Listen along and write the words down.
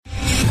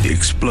The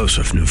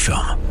explosive new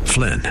film,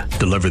 Flynn,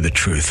 deliver the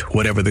truth,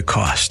 whatever the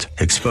cost,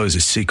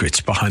 exposes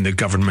secrets behind the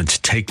government's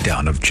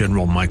takedown of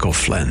General Michael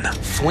Flynn.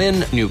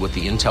 Flynn knew what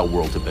the intel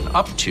world had been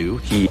up to.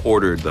 He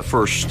ordered the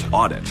first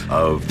audit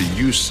of the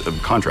use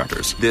of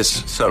contractors.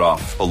 This set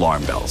off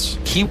alarm bells.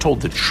 He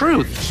told the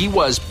truth. He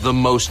was the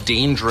most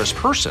dangerous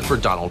person for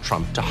Donald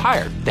Trump to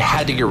hire. They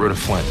had to get rid of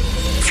Flynn.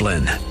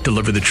 Flynn,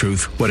 deliver the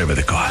truth, whatever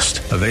the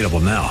cost. Available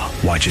now.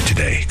 Watch it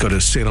today. Go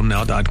to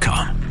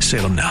salemnow.com.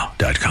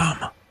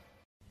 salemnow.com.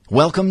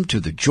 Welcome to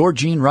the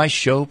Georgene Rice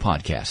Show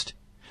podcast.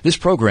 This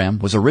program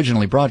was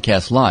originally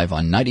broadcast live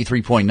on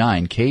 93.9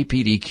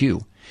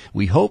 KPDQ.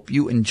 We hope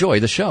you enjoy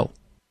the show.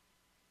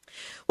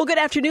 Well, good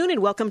afternoon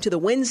and welcome to the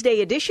Wednesday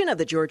edition of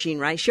the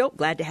Georgene Rice Show.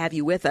 Glad to have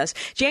you with us.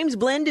 James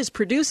Blend is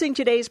producing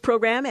today's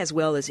program as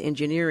well as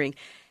engineering,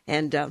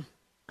 and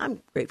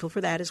I'm grateful for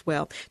that as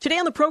well. Today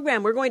on the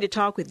program, we're going to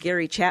talk with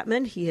Gary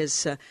Chapman. He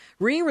has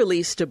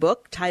re-released a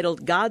book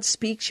titled God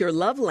Speaks Your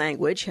Love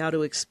Language, How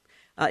to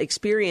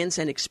Experience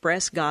and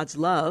Express God's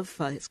Love.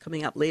 It's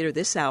coming up later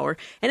this hour.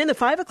 And in the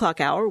 5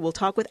 o'clock hour, we'll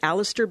talk with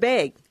Alistair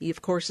Begg. He,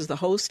 of course, is the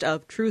host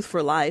of Truth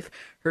for Life,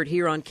 heard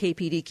here on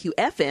KPDQ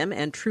FM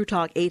and True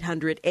Talk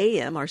 800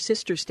 AM, our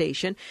sister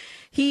station.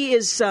 He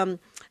is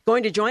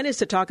going to join us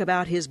to talk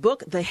about his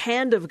book, The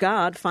Hand of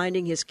God,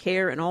 Finding His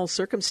Care in All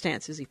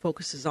Circumstances. He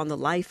focuses on the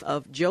life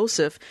of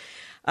Joseph.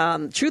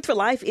 Truth for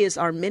Life is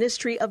our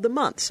ministry of the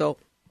month, so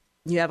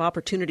you have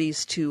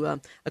opportunities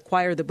to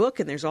acquire the book,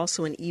 and there's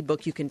also an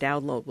ebook you can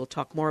download. We'll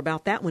talk more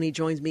about that when he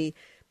joins me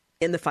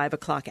in the 5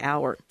 o'clock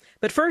hour.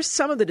 But first,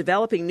 some of the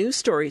developing news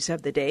stories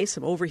of the day.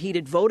 Some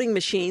overheated voting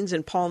machines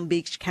in Palm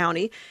Beach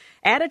County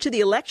added to the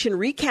election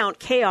recount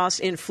chaos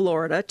in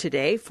Florida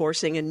today,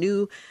 forcing a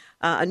new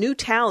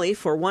tally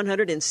for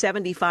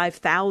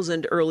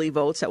 175,000 early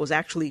votes. That was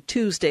actually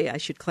Tuesday, I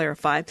should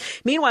clarify.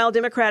 Meanwhile,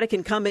 Democratic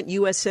incumbent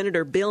U.S.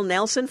 Senator Bill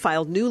Nelson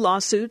filed new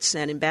lawsuits,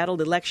 and embattled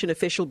election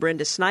official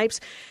Brenda Snipes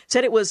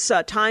said it was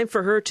time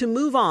for her to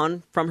move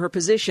on from her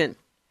position.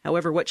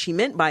 However, what she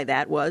meant by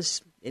that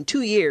was in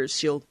 2 years,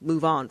 she'll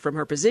move on from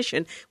her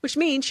position, which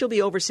means she'll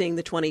be overseeing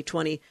the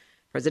 2020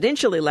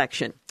 presidential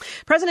election.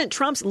 President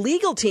Trump's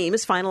legal team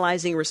is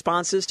finalizing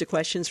responses to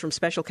questions from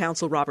special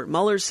counsel Robert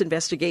Mueller's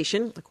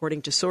investigation,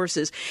 according to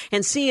sources.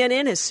 And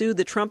CNN has sued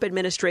the Trump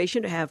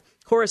administration to have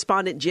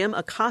correspondent Jim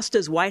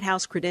Acosta's White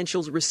House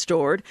credentials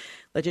restored.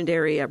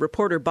 Legendary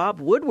reporter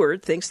Bob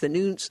Woodward thinks the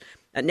news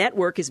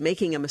network is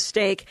making a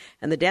mistake,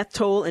 and the death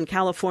toll in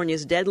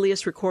California's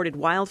deadliest recorded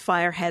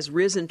wildfire has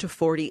risen to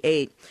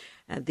 48.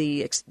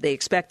 They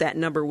expect that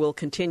number will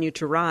continue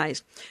to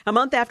rise. A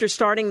month after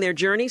starting their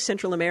journey,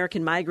 Central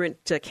American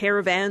migrant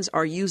caravans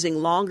are using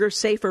longer,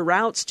 safer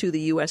routes to the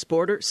U.S.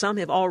 border. Some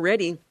have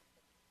already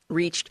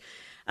reached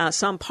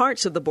some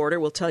parts of the border.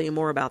 We'll tell you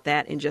more about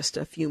that in just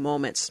a few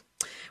moments.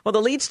 Well,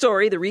 the lead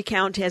story, the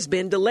recount has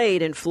been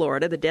delayed in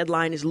Florida. The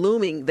deadline is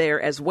looming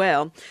there as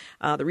well.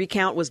 The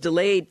recount was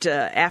delayed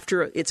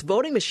after its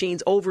voting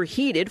machines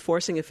overheated,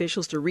 forcing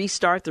officials to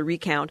restart the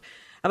recount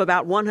of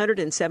about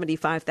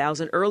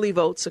 175,000 early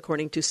votes,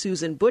 according to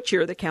Susan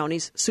Butcher, the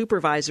county's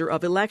supervisor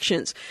of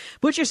elections.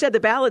 Butcher said the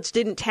ballots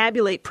didn't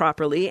tabulate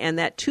properly and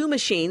that 2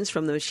 machines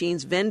from the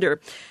machine's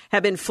vendor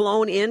have been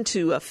flown in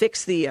to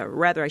fix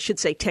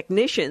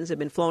technicians have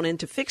been flown in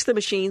to fix the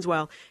machines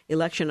while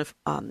election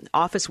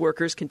office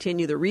workers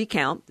continue the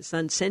recount, the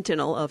Sun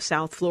Sentinel of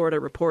South Florida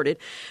reported.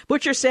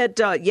 Butcher said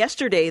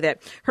yesterday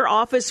that her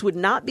office would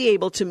not be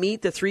able to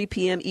meet the 3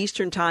 p.m.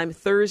 Eastern Time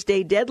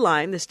Thursday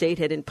deadline the state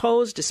had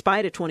imposed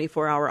despite a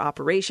 24-hour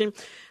operation,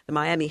 the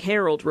Miami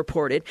Herald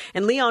reported.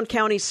 And Leon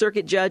County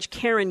Circuit Judge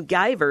Karen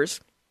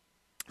Givers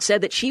said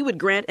that she would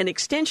grant an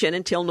extension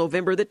until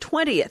November the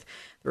 20th.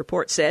 The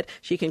report said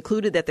she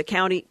concluded that the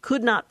county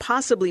could not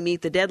possibly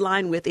meet the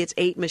deadline with its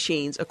 8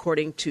 machines,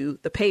 according to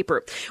the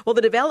paper. Well,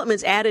 the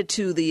developments added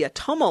to the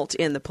tumult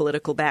in the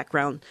political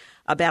battleground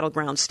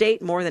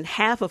state. More than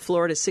half of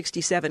Florida's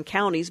 67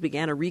 counties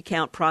began a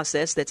recount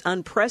process that's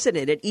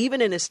unprecedented,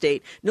 even in a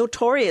state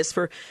notorious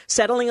for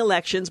settling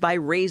elections by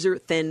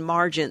razor-thin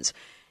margins.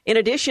 In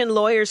addition,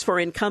 lawyers for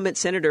incumbent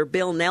Senator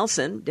Bill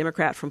Nelson,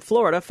 Democrat from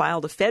Florida,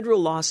 filed a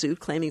federal lawsuit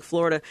claiming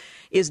Florida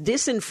is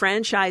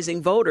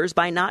disenfranchising voters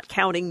by not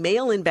counting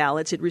mail-in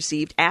ballots it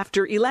received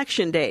after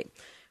Election Day.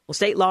 Well,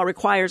 state law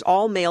requires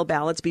all mail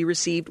ballots be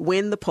received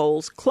when the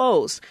polls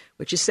close,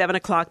 which is 7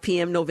 o'clock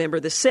p.m. November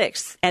the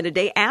 6th. And a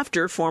day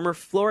after, former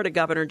Florida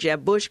Governor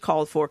Jeb Bush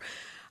called for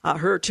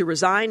her to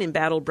resign,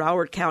 embattled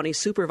Broward County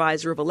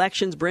Supervisor of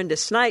Elections Brenda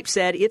Snipes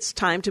said it's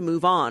time to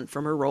move on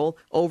from her role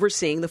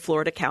overseeing the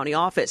Florida County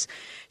office.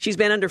 She's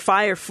been under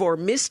fire for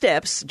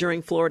missteps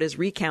during Florida's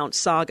recount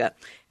saga.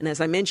 And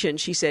as I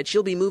mentioned, she said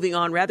she'll be moving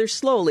on rather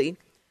slowly.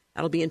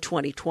 That'll be in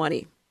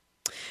 2020.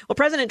 Well,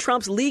 President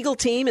Trump's legal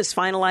team is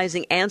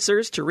finalizing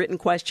answers to written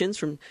questions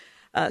from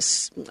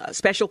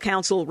special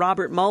counsel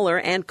Robert Mueller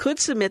and could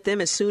submit them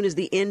as soon as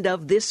the end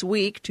of this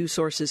week. Two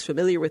sources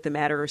familiar with the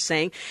matter are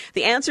saying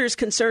the answers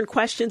concern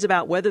questions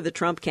about whether the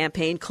Trump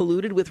campaign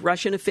colluded with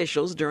Russian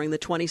officials during the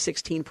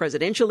 2016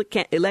 presidential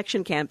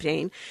election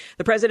campaign.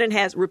 The president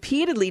has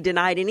repeatedly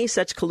denied any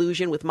such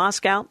collusion with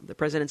Moscow, the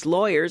president's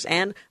lawyers,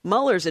 and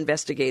Mueller's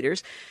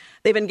investigators.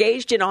 They've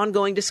engaged in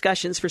ongoing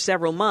discussions for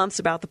several months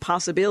about the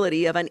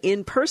possibility of an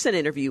in-person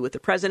interview with the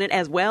president,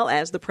 as well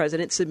as the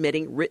president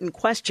submitting written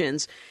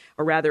questions,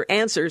 or rather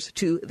answers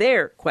to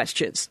their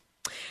questions.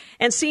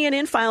 And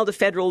CNN filed a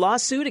federal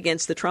lawsuit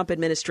against the Trump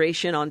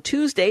administration on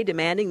Tuesday,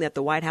 demanding that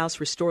the White House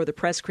restore the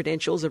press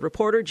credentials of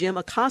reporter Jim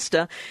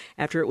Acosta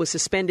after it was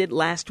suspended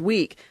last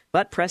week.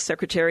 But Press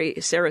Secretary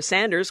Sarah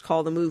Sanders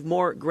called the move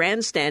more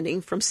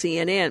grandstanding from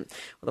CNN.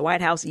 Well, the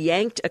White House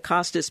yanked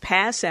Acosta's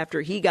pass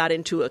after he got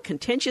into a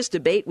contentious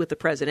debate with the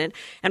president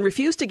and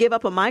refused to give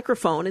up a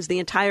microphone as the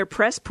entire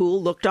press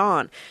pool looked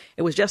on.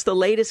 It was just the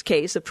latest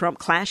case of Trump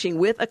clashing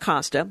with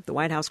Acosta, the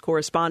White House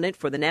correspondent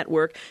for the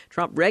network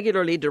Trump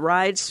regularly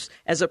derides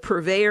as a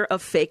purveyor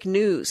of fake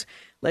news.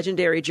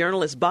 Legendary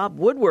journalist Bob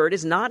Woodward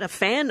is not a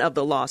fan of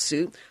the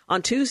lawsuit.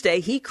 On Tuesday,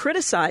 he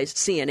criticized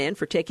CNN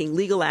for taking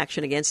legal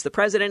action against the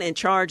president and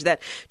charged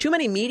that too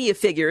many media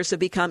figures have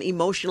become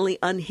emotionally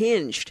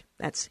unhinged.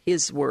 That's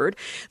his word.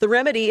 The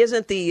remedy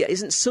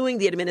isn't suing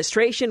the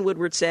administration,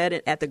 Woodward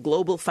said at the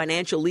Global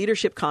Financial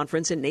Leadership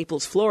Conference in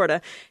Naples,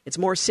 Florida. It's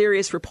more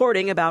serious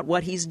reporting about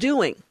what he's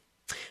doing.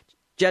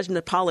 Judge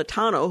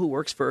Napolitano, who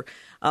works for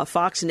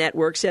Fox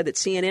Network, said that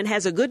CNN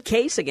has a good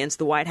case against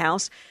the White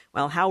House,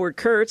 while Howard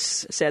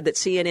Kurtz said that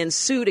CNN's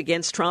suit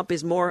against Trump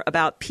is more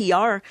about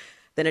PR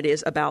than it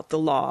is about the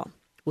law.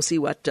 We'll see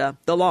what the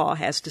law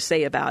has to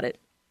say about it.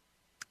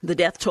 The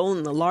death toll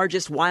in the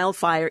largest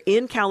wildfire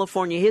in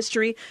California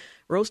history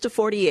rose to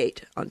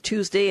 48 on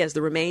Tuesday as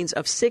the remains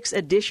of 6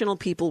 additional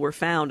people were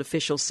found,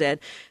 officials said.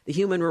 The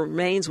human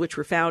remains, which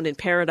were found in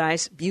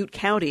Paradise, Butte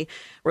County,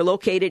 were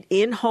located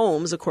in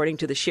homes, according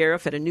to the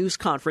sheriff at a news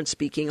conference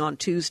speaking on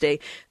Tuesday.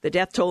 The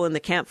death toll in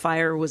the Camp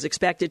Fire was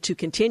expected to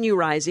continue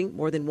rising.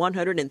 More than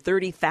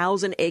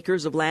 130,000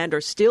 acres of land are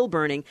still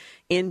burning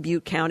in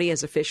Butte County,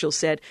 as officials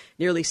said.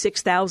 Nearly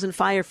 6,000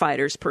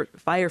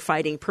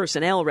 firefighting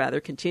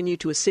personnel continue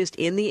to assist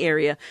in the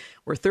area,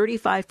 where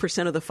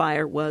 35% of the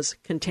fire was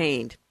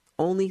contained.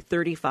 Only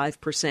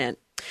 35%.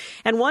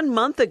 And 1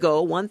 month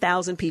ago,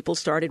 1,000 people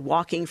started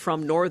walking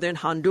from northern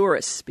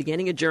Honduras,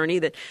 beginning a journey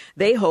that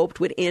they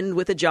hoped would end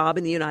with a job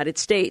in the United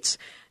States.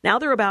 Now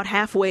they're about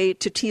halfway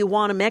to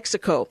Tijuana,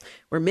 Mexico,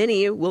 where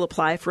many will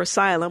apply for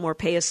asylum or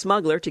pay a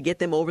smuggler to get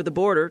them over the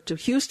border to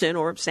Houston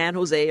or San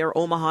Jose or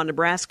Omaha,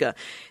 Nebraska.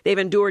 They've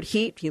endured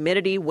heat,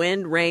 humidity,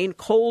 wind, rain,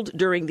 cold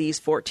during these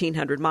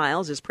 1,400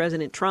 miles as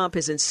President Trump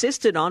has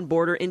insisted on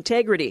border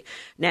integrity,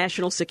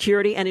 national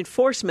security, and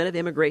enforcement of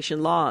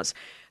immigration laws.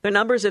 Their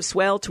numbers have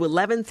swelled to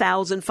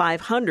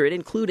 11,500,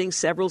 including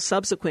several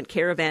subsequent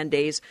caravan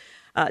days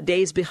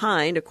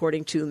behind,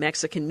 according to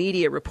Mexican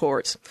media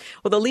reports.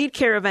 Well, the lead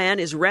caravan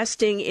is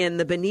resting in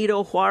the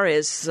Benito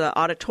Juarez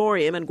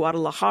Auditorium in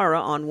Guadalajara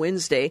on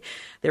Wednesday.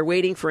 They're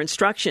waiting for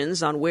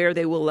instructions on where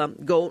they will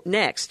go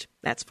next.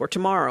 That's for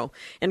tomorrow.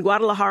 In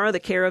Guadalajara, the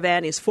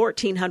caravan is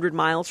 1,400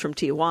 miles from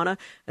Tijuana,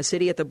 a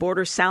city at the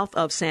border south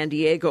of San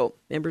Diego.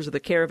 Members of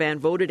the caravan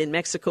voted in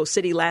Mexico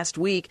City last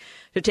week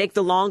to take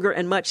the longer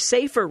and much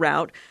safer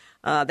route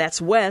that's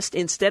west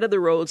instead of the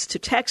roads to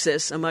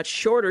Texas, a much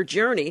shorter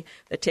journey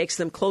that takes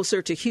them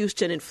closer to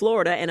Houston and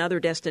Florida and other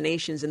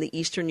destinations in the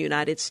eastern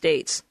United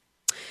States.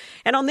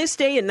 And on this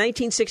day in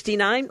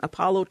 1969,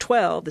 Apollo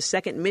 12, the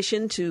second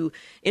mission to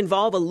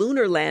involve a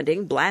lunar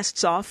landing,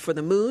 blasts off for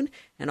the moon.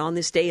 And on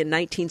this day in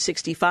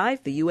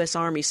 1965, the U.S.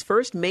 Army's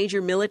first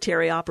major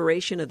military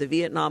operation of the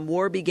Vietnam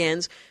War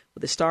begins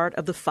with the start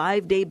of the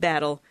 5-day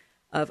Battle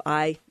of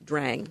Ia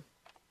Drang.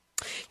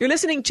 You're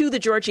listening to The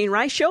Georgene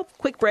Rice Show.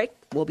 Quick break.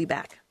 We'll be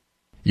back.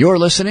 You're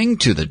listening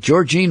to The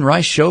Georgene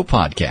Rice Show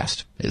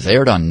podcast. It's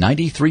aired on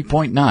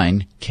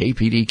 93.9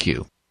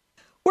 KPDQ.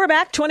 We're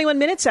back 21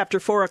 minutes after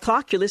 4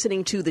 o'clock. You're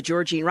listening to The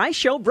Georgene Rice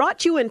Show, brought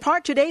to you in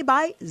part today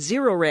by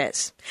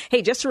Zerorez.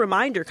 Hey, just a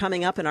reminder,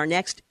 coming up in our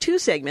next 2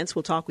 segments,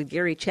 we'll talk with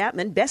Gary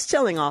Chapman,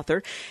 best-selling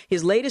author.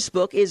 His latest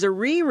book is a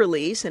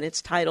re-release, and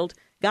it's titled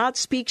God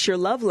Speaks Your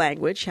Love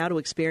Language, How to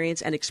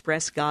Experience and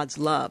Express God's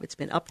Love. It's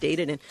been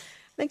updated, and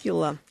I think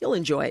you'll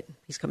enjoy it.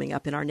 He's coming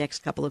up in our next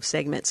couple of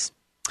segments.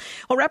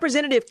 Well,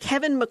 Representative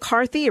Kevin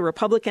McCarthy, a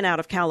Republican out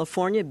of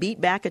California, beat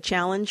back a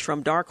challenge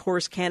from dark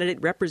horse candidate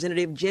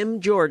Representative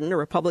Jim Jordan, a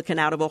Republican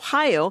out of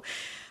Ohio,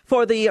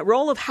 for the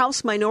role of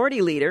House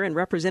Minority Leader, and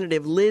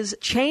Representative Liz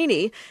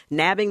Cheney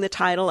nabbing the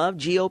title of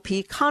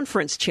GOP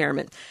Conference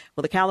Chairman.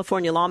 Well, the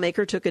California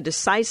lawmaker took a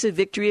decisive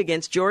victory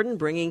against Jordan,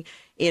 bringing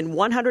in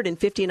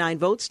 159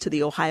 votes to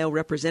the Ohio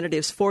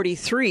Representatives'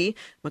 43.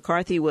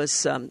 McCarthy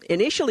was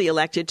initially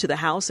elected to the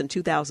House in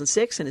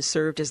 2006 and has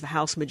served as the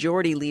House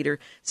Majority Leader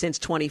since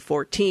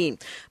 2014.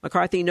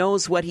 McCarthy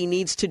knows what he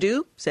needs to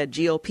do, said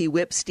GOP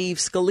Whip Steve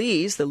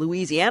Scalise, the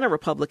Louisiana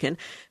Republican,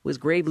 who was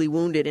gravely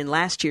wounded in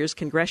last year's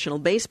congressional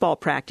baseball baseball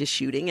practice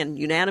shooting and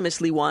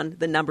unanimously won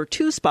the number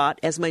 2 spot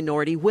as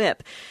minority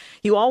whip.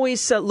 You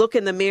always look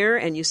in the mirror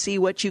and you see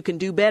what you can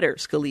do better,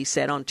 Scalise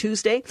said on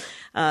Tuesday.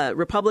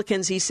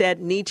 Republicans, he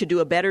said, need to do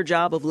a better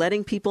job of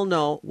letting people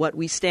know what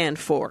we stand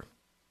for.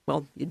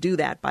 Well, you do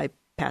that by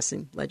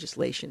passing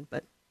legislation,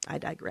 but I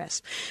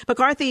digress.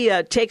 McCarthy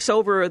takes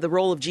over the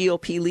role of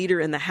GOP leader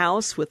in the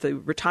House with the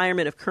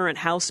retirement of current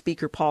House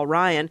Speaker Paul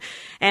Ryan,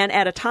 and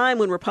at a time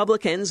when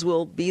Republicans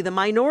will be the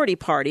minority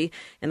party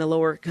in the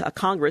lower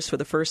Congress for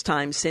the first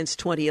time since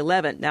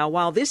 2011. Now,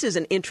 while this is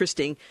an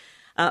interesting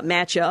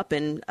matchup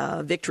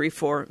and victory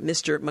for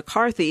Mr.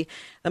 McCarthy,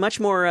 the much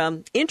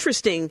more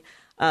interesting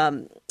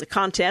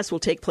contest will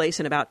take place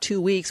in about 2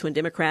 weeks when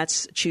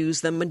Democrats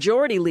choose the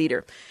majority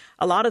leader.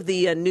 A lot of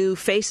the new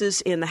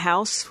faces in the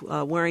House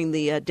wearing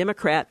the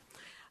Democrat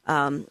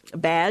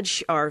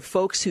badge are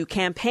folks who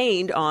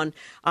campaigned on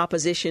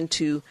opposition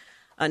to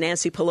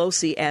Nancy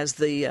Pelosi as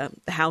the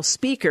House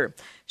Speaker.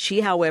 She,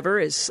 however,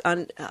 is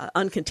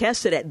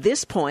uncontested at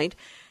this point,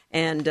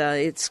 and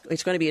it's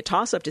going to be a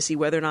toss-up to see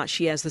whether or not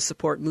she has the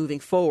support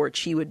moving forward.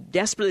 She would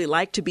desperately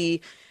like to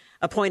be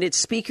appointed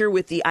Speaker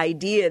with the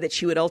idea that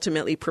she would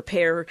ultimately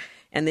prepare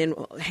and then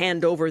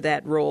hand over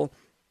that role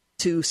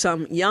to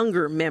some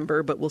younger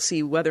member, but we'll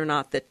see whether or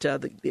not that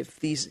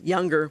if these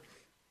younger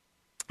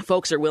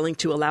folks are willing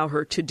to allow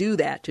her to do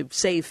that, to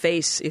save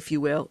face, if you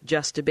will,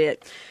 just a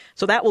bit.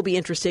 So that will be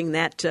interesting.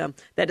 That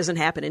doesn't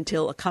happen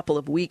until a couple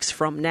of weeks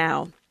from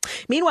now.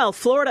 Meanwhile,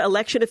 Florida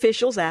election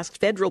officials asked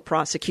federal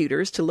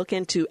prosecutors to look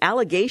into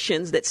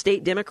allegations that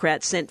state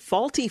Democrats sent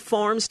faulty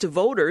forms to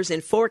voters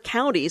in 4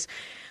 counties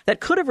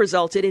that could have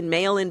resulted in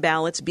mail-in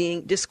ballots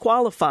being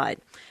disqualified.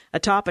 A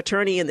top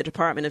attorney in the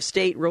Department of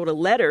State wrote a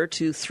letter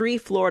to 3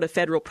 Florida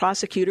federal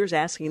prosecutors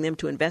asking them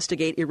to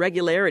investigate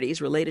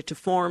irregularities related to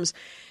forms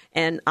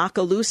in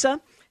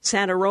Okaloosa,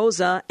 Santa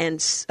Rosa, and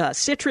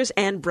Citrus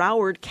and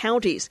Broward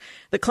counties.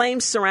 The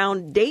claims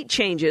surround date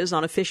changes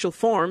on official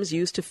forms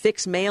used to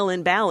fix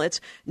mail-in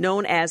ballots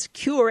known as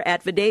cure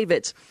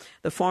affidavits.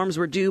 The forms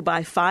were due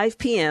by 5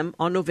 p.m.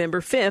 on November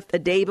 5th, a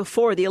day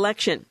before the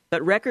election.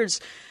 But records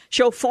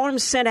show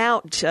forms sent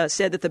out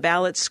said that the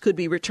ballots could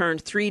be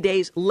returned 3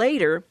 days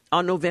later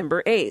on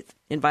November 8th,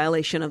 in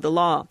violation of the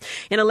law.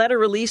 In a letter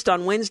released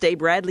on Wednesday,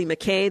 Bradley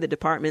McKay, the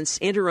department's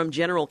interim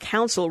general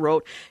counsel,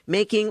 wrote,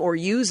 "Making or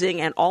using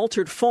an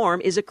altered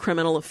form is a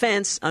criminal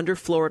offense under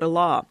Florida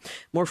law.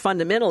 More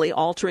fundamentally,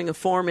 altering a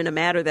form in a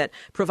manner that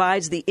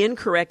provides the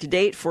incorrect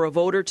date for a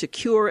voter to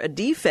cure a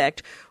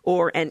defect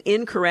or an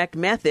incorrect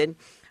method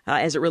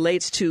as it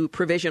relates to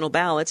provisional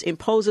ballots,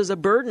 imposes a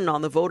burden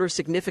on the voter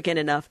significant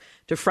enough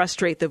to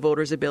frustrate the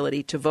voter's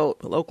ability to vote."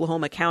 Well,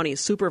 Oklahoma County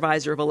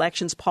Supervisor of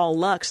Elections Paul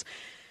Lux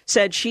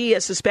said she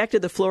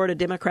suspected the Florida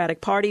Democratic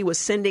Party was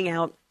sending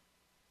out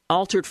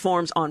altered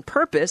forms on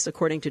purpose,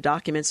 according to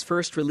documents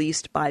first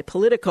released by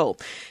Politico.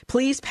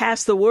 "Please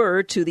pass the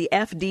word to the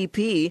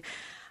FDP.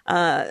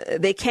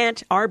 They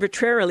can't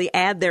arbitrarily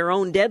add their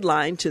own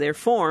deadline to their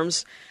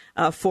forms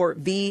for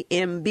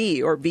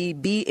VMB or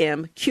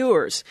VBM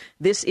cures.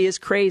 This is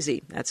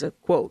crazy." That's a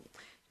quote.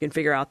 You can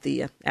figure out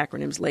the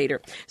acronyms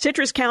later.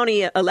 Citrus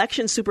County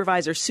Election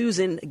Supervisor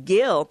Susan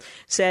Gill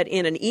said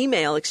in an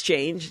email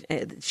exchange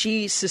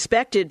she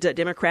suspected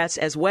Democrats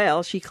as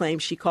well. She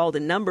claims she called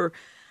a number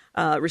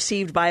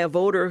received by a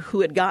voter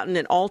who had gotten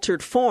an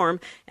altered form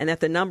and that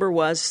the number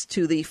was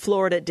to the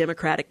Florida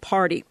Democratic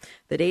Party.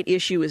 The date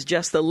issue is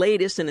just the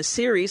latest in a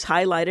series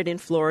highlighted in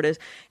Florida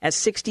as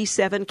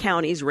 67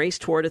 counties race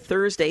toward a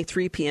Thursday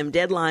 3 p.m.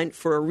 deadline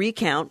for a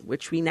recount,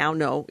 which we now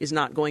know is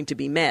not going to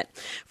be met.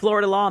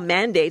 Florida law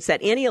mandates that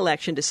any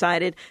election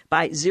decided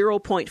by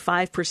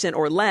 0.5%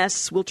 or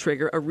less will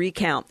trigger a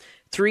recount.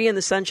 3 in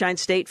the Sunshine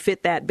State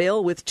fit that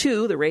bill, with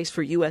 2, the race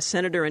for U.S.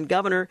 Senator and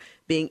Governor,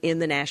 being in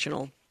the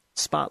national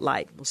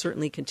spotlight. We'll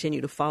certainly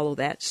continue to follow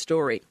that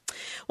story.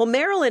 Well,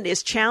 Maryland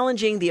is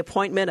challenging the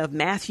appointment of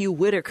Matthew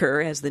Whitaker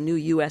as the new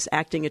U.S.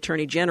 acting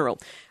attorney general,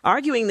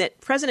 arguing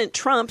that President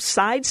Trump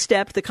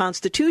sidestepped the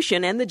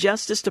Constitution and the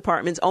Justice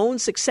Department's own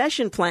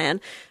succession plan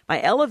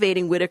by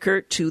elevating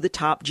Whitaker to the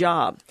top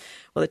job.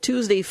 Well, the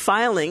Tuesday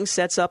filing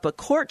sets up a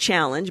court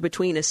challenge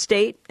between a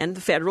state and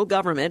the federal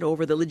government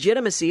over the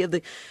legitimacy of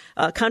the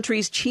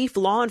country's chief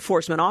law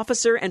enforcement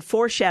officer and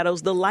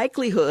foreshadows the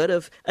likelihood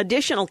of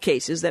additional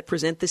cases that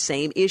present the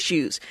same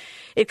issues.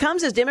 It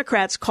comes as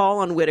Democrats call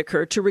on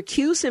Whitaker to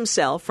recuse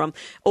himself from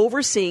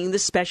overseeing the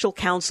special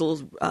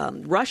counsel's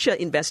Russia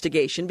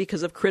investigation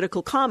because of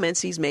critical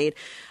comments he's made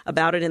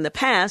about it in the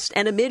past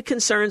and amid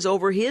concerns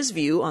over his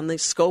view on the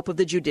scope of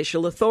the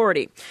judicial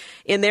authority.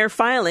 In their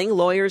filing,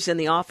 lawyers in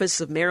the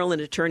office of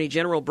Maryland Attorney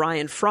General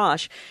Brian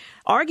Frosch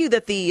argue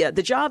that the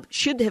job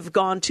should have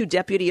gone to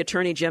Deputy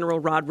Attorney General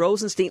Rod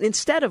Rosenstein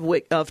instead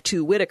of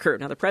to Whitaker.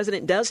 Now, the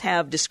president does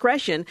have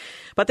discretion,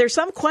 but there's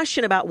some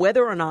question about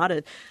whether or not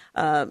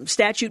a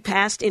statute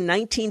passed in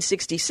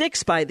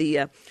 1966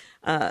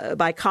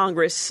 by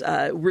Congress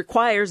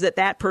requires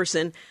that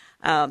person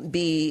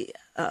be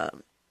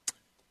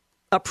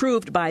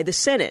approved by the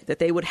Senate, that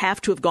they would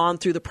have to have gone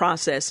through the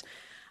process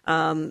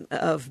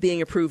of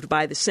being approved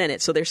by the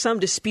Senate. So there's some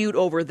dispute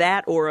over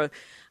that, or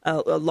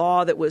a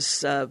law that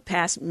was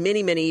passed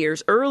many, many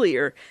years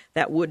earlier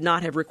that would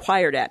not have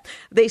required that.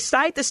 They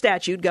cite the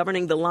statute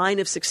governing the line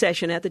of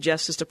succession at the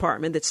Justice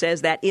Department that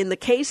says that in the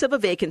case of a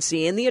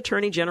vacancy in the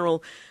Attorney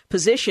General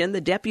position,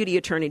 the Deputy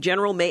Attorney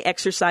General may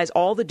exercise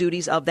all the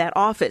duties of that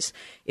office.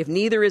 If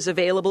neither is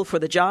available for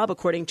the job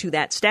according to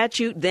that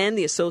statute, then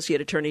the Associate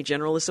Attorney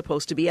General is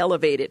supposed to be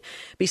elevated.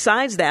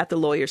 Besides that, the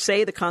lawyers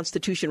say the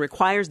Constitution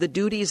requires the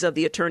duties of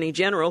the Attorney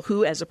General,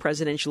 who, as a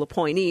presidential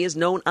appointee, is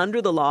known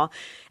under the law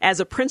as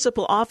a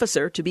principal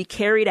officer, to be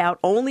carried out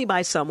only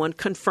by someone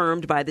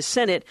confirmed by the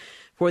Senate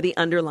for the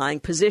underlying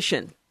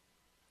position.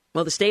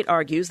 Well, the state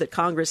argues that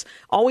Congress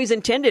always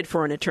intended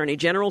for an attorney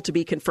general to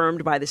be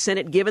confirmed by the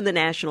Senate, given the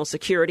national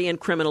security and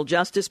criminal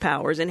justice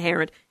powers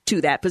inherent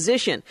to that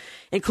position,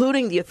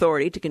 including the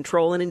authority to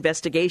control an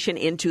investigation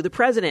into the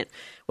president.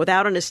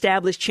 Without an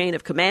established chain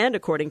of command,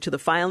 according to the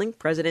filing,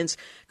 presidents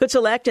could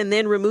select and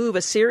then remove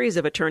a series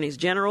of attorneys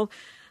general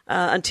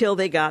until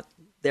they got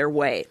their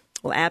way.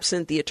 Well,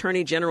 absent the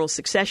Attorney General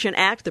Succession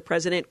Act, the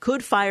president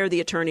could fire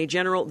the attorney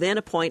general, then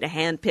appoint a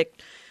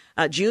hand-picked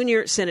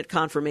junior Senate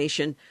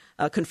confirmation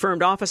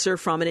confirmed officer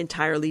from an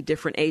entirely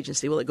different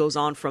agency. Well, it goes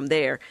on from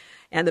there.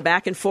 And the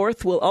back and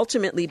forth will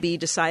ultimately be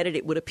decided,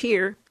 it would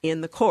appear,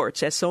 in the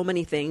courts, as so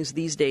many things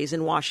these days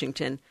in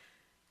Washington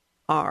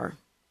are.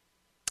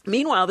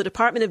 Meanwhile, the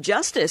Department of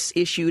Justice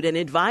issued an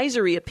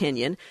advisory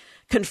opinion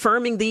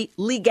confirming the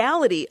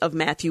legality of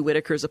Matthew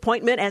Whitaker's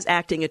appointment as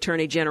acting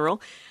attorney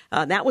general.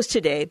 That was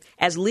today,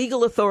 as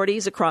legal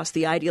authorities across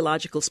the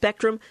ideological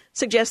spectrum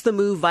suggest the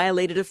move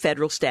violated a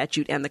federal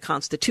statute and the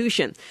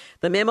Constitution.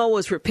 The memo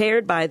was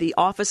prepared by the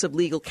Office of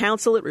Legal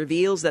Counsel. It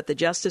reveals that the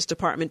Justice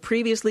Department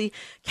previously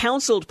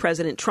counseled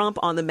President Trump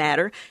on the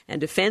matter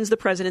and defends the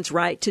president's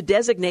right to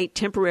designate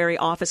temporary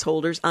office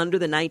holders under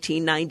the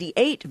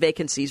 1998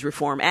 Vacancies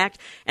Reform Act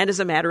and as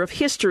a matter of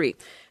history.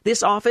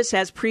 This office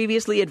has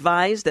previously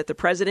advised that the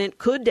president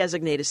could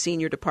designate a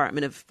senior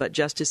Department of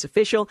Justice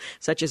official,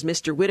 such as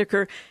Mr.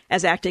 Whitaker,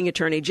 as acting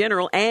attorney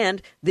general,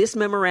 and this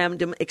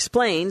memorandum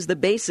explains the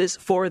basis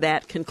for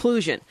that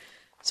conclusion.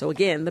 So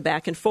again, the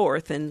back and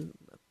forth, and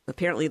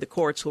apparently the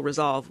courts will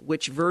resolve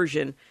which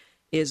version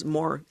is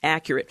more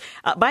accurate.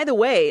 By the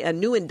way,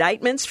 new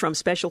indictments from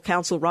Special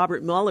Counsel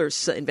Robert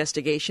Mueller's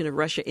investigation of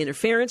Russia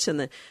interference in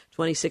the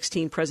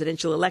 2016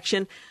 presidential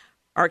election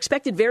are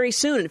expected very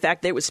soon. In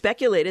fact, it was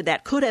speculated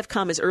that could have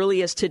come as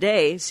early as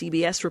today,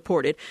 CBS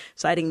reported,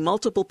 citing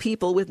multiple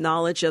people with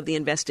knowledge of the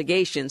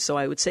investigation. So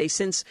I would say,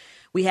 since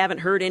we haven't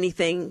heard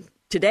anything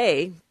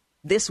today,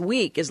 this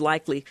week is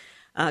likely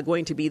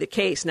going to be the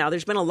case. Now,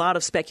 there's been a lot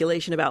of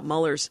speculation about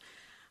Mueller's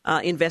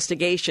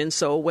investigation,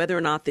 so whether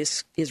or not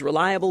this is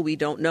reliable, we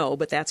don't know,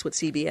 but that's what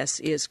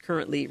CBS is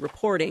currently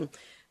reporting.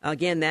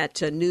 Again,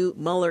 that new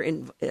Mueller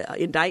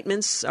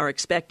indictments are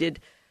expected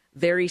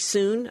very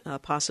soon,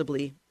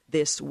 possibly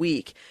this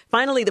week.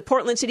 Finally, the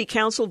Portland City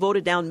Council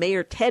voted down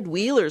Mayor Ted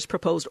Wheeler's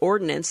proposed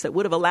ordinance that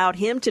would have allowed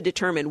him to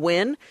determine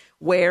when,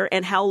 where,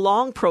 and how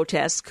long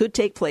protests could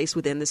take place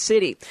within the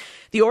city.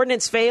 The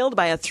ordinance failed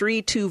by a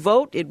 3-2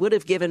 vote. It would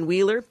have given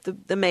Wheeler,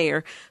 the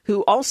mayor,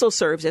 who also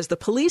serves as the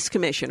police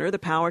commissioner, the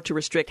power to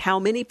restrict how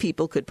many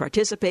people could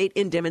participate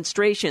in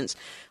demonstrations.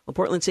 Well,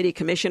 Portland City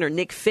Commissioner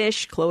Nick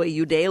Fish, Chloe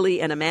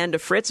Eudaly, and Amanda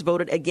Fritz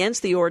voted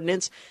against the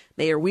ordinance.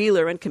 Mayor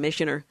Wheeler and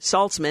Commissioner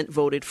Saltzman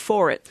voted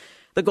for it.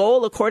 The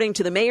goal, according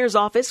to the mayor's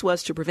office,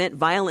 was to prevent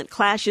violent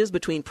clashes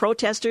between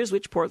protesters,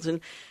 which Portland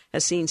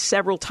has seen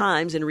several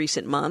times in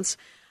recent months.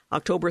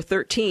 October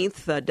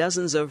 13th,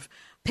 dozens of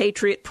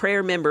Patriot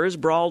Prayer members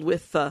brawled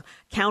with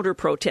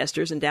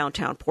counter-protesters in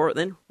downtown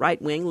Portland,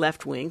 right-wing,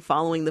 left-wing,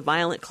 following the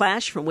violent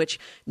clash from which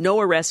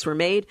no arrests were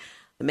made.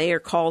 The mayor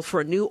called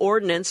for a new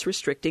ordinance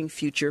restricting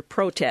future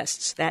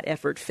protests. That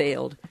effort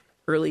failed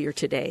earlier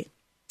today.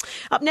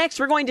 Up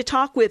next, we're going to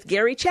talk with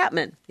Gary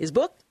Chapman. His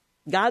book,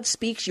 God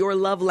Speaks Your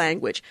Love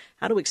Language,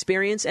 How to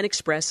Experience and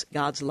Express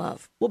God's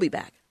Love. We'll be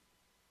back.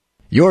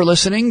 You're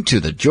listening to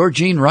the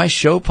Georgene Rice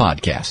Show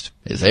podcast.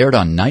 It's aired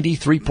on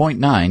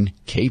 93.9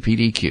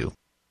 KPDQ.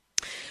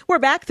 We're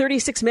back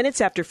 36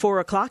 minutes after 4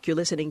 o'clock. You're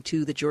listening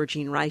to the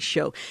Georgene Rice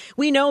Show.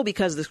 We know,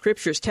 because the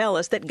scriptures tell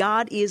us, that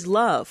God is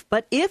love.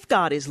 But if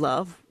God is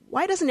love,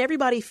 why doesn't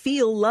everybody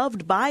feel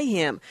loved by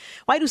him?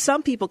 Why do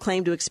some people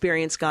claim to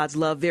experience God's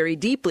love very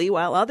deeply,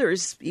 while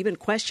others even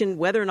question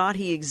whether or not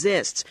he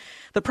exists?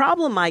 The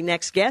problem, my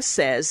next guest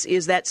says,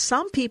 is that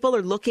some people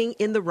are looking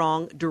in the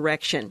wrong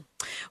direction.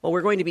 Well,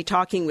 we're going to be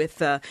talking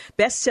with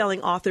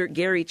best-selling author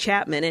Gary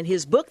Chapman and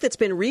his book that's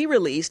been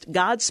re-released,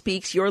 God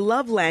Speaks Your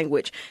Love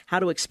Language, How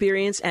to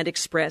Experience and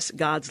Express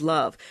God's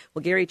Love.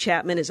 Well, Gary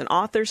Chapman is an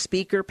author,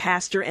 speaker,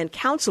 pastor, and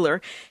counselor.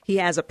 He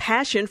has a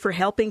passion for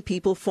helping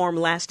people form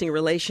lasting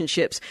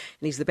relationships.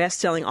 And he's the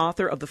best-selling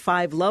author of the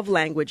 5 Love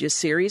Languages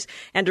series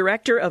and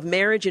director of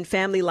Marriage and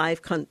Family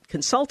Life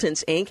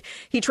Consultants, Inc.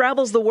 He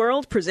travels the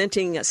world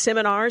presenting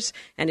seminars,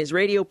 and his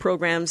radio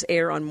programs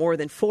air on more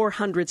than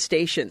 400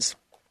 stations.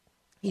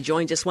 He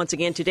joins us once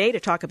again today to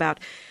talk about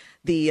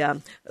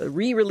the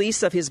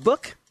re-release of his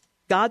book,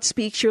 God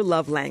Speaks Your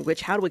Love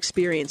Language, How to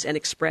Experience and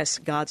Express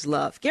God's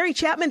Love. Gary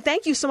Chapman,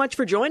 thank you so much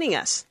for joining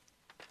us.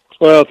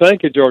 Well,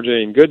 thank you,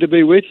 Georgene. Good to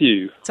be with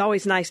you. It's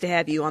always nice to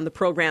have you on the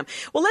program.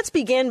 Well, let's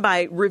begin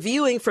by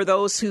reviewing for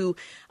those who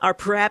are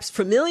perhaps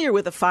familiar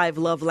with the 5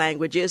 love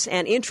languages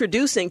and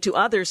introducing to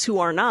others who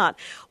are not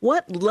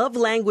what love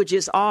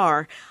languages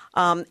are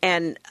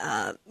and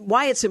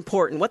why it's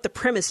important, what the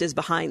premise is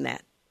behind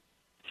that.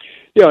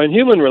 Yeah, in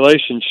human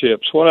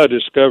relationships, what I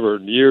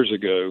discovered years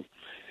ago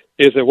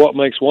is that what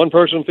makes one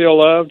person feel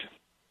loved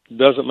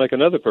doesn't make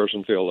another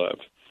person feel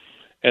loved.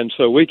 And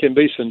so we can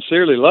be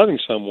sincerely loving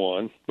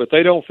someone, but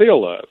they don't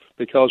feel loved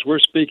because we're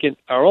speaking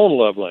our own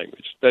love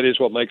language. That is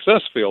what makes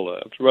us feel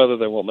loved rather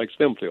than what makes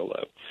them feel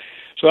loved.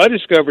 So I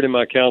discovered in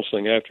my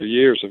counseling, after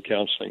years of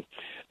counseling,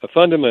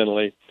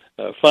 fundamentally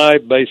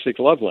 5 basic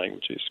love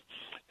languages.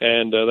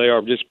 And they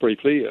are, just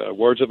briefly,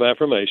 words of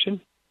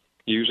affirmation,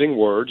 using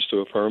words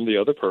to affirm the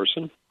other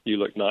person. You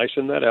look nice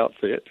in that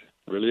outfit.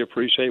 Really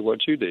appreciate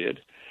what you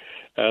did.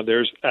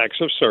 There's acts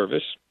of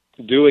service,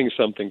 doing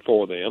something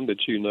for them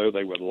that you know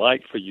they would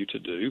like for you to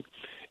do.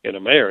 In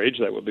a marriage,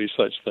 that would be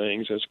such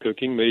things as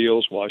cooking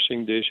meals,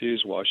 washing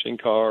dishes, washing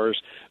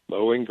cars,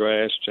 mowing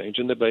grass,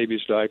 changing the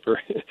baby's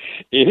diaper,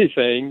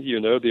 anything you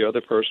know the other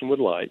person would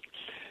like.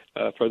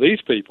 For these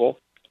people,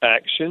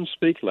 actions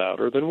speak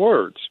louder than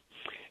words.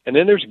 And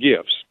then there's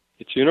gifts.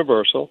 It's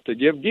universal to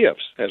give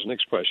gifts as an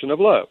expression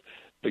of love.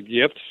 The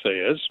gift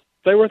says,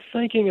 they were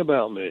thinking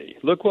about me.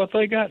 Look what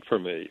they got for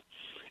me.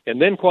 And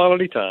then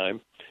quality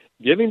time,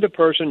 giving the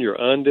person your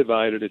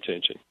undivided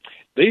attention.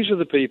 These are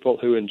the people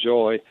who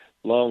enjoy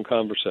long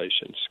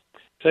conversations,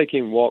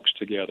 taking walks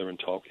together and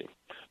talking,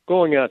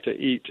 going out to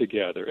eat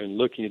together and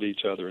looking at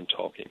each other and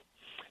talking.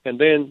 And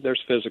then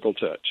there's physical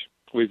touch.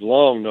 We've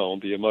long known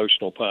the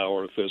emotional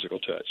power of physical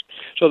touch.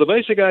 So the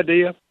basic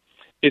idea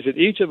is that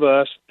each of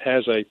us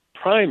has a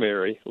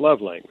primary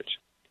love language.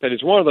 That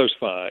is, one of those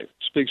 5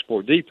 speaks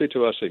more deeply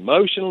to us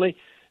emotionally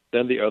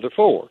than the other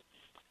 4.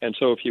 And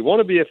so if you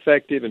want to be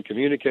effective in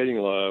communicating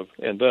love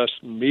and thus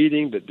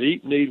meeting the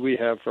deep need we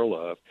have for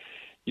love,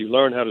 you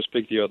learn how to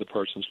speak the other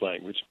person's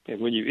language. And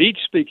when you each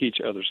speak each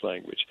other's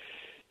language,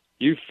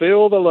 you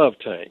fill the love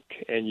tank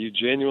and you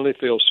genuinely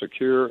feel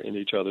secure in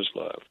each other's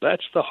love.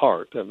 That's the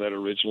heart of that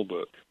original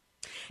book.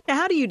 Now,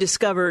 how do you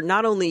discover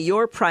not only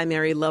your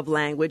primary love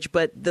language,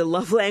 but the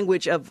love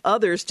language of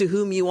others to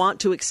whom you want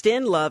to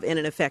extend love in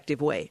an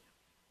effective way?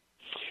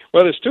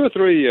 Well, there's 2 or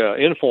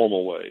 3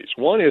 informal ways.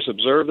 One is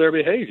observe their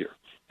behavior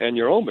and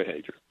your own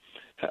behavior.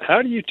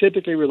 How do you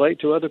typically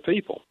relate to other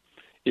people?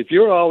 If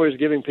you're always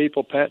giving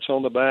people pats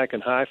on the back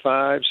and high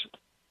fives,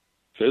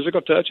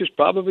 physical touch is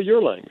probably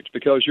your language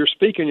because you're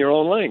speaking your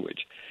own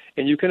language,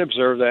 and you can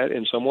observe that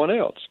in someone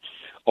else.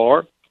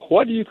 Or,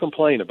 what do you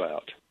complain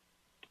about?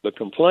 The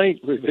complaint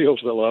reveals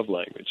the love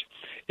language.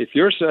 If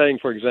you're saying,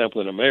 for example,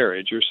 in a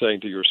marriage, you're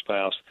saying to your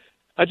spouse,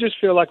 I just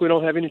feel like we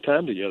don't have any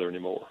time together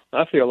anymore.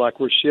 I feel like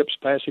we're ships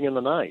passing in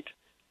the night.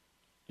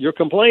 You're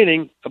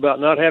complaining about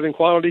not having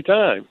quality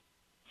time.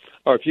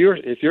 Or if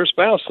your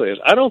spouse says,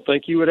 I don't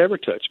think you would ever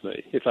touch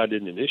me if I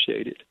didn't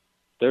initiate it.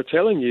 They're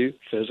telling you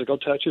physical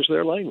touch is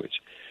their language.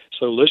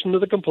 So listen to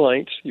the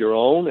complaints, your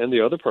own and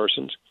the other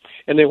person's,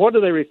 and then what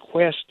do they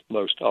request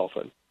most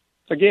often?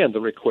 Again,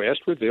 the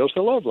request reveals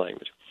the love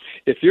language.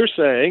 If you're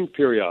saying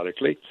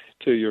periodically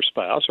to your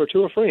spouse or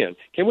to a friend,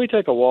 can we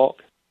take a walk?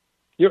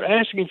 You're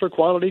asking for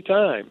quality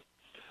time.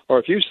 Or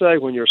if you say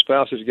when your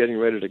spouse is getting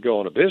ready to go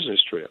on a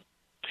business trip,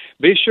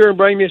 be sure and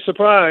bring me a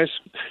surprise.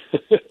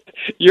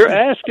 You're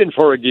asking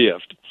for a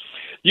gift.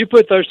 You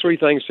put those 3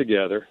 things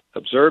together,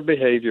 observe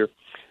behavior,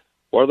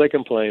 what do they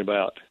complain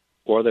about,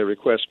 what do they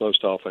request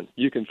most often,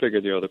 you can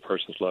figure the other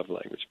person's love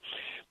language.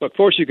 But, of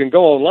course, you can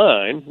go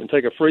online and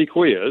take a free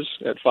quiz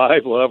at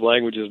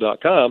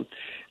 5lovelanguages.com.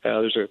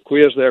 There's a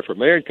quiz there for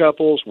married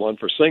couples, one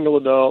for single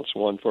adults,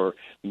 one for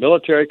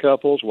military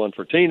couples, one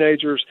for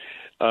teenagers.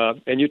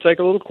 And you take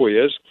a little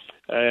quiz,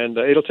 and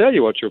it'll tell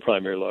you what your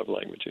primary love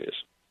language is.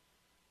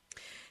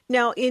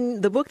 Now,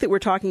 in the book that we're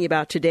talking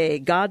about today,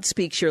 God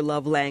Speaks Your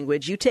Love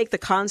Language, you take the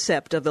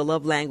concept of the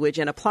love language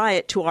and apply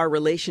it to our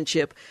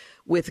relationship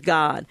with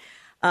God.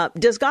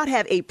 Does God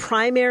have a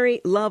primary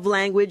love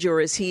language,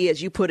 or is he,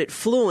 as you put it,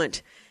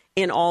 fluent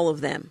in all of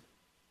them?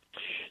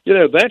 You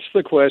know, that's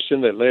the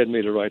question that led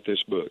me to write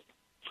this book.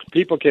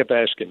 People kept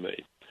asking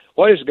me,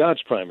 what is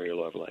God's primary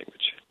love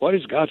language? What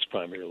is God's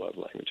primary love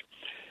language?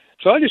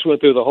 So I just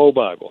went through the whole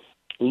Bible,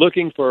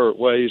 looking for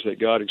ways that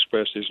God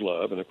expressed his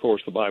love, and of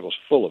course the Bible's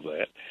full of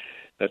that.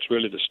 That's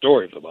really the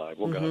story of the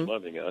Bible, God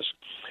loving us.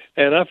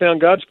 And I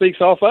found God speaks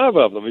all 5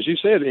 of them, as you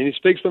said, and he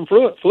speaks them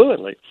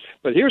fluently.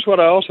 But here's what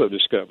I also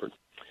discovered.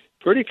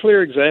 Pretty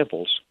clear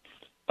examples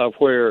of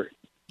where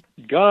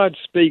God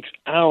speaks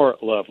our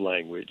love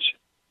language,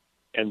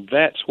 and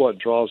that's what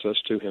draws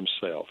us to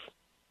himself.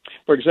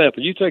 For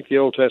example, you take the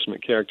Old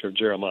Testament character of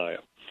Jeremiah.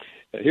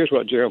 Here's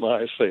what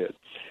Jeremiah said.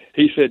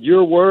 He said,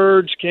 your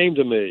words came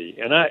to me,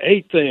 and I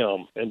ate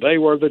them, and they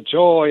were the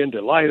joy and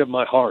delight of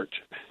my heart.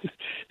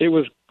 It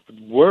was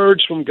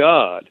words from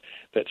God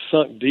that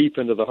sunk deep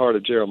into the heart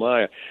of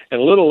Jeremiah.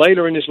 And a little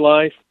later in his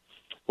life,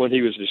 when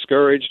he was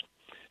discouraged,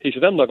 he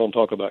said, I'm not going to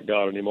talk about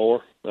God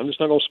anymore. I'm just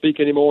not going to speak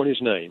anymore in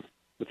his name.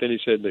 But then he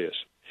said this,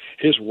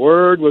 his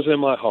word was in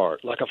my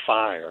heart like a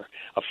fire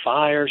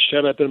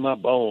shut up in my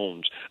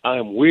bones. I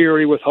am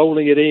weary with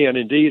holding it in.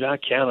 Indeed, I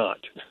cannot.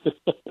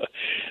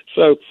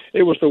 So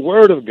it was the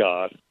word of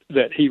God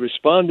that he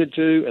responded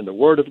to, and the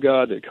word of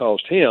God that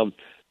caused him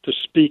to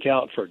speak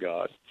out for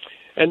God.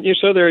 And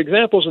so there are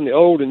examples in the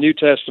Old and New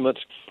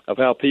Testaments of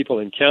how people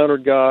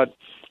encountered God,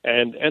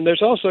 and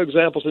there's also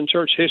examples in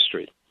church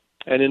history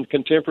and in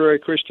contemporary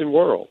Christian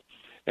world.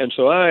 And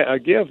so I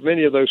give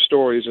many of those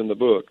stories in the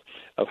book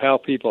of how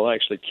people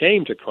actually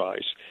came to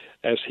Christ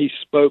as he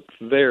spoke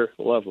their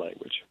love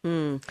language.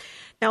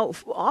 Now,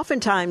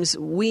 oftentimes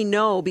we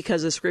know,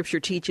 because the Scripture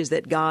teaches,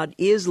 that God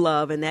is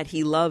love and that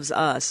he loves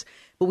us,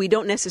 but we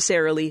don't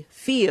necessarily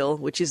feel,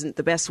 which isn't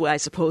the best way, I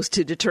suppose,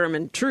 to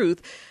determine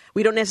truth,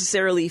 we don't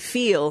necessarily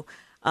feel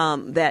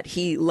that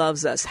he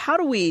loves us. How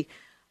do we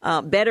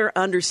better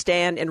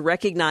understand and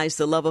recognize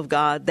the love of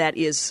God that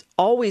is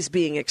always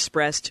being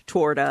expressed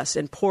toward us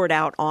and poured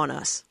out on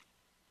us?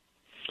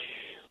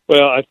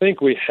 Well, I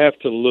think we have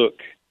to look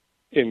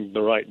in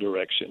the right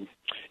direction.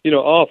 You know,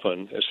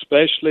 often,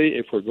 especially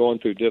if we're going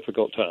through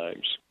difficult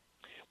times,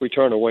 we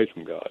turn away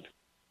from God.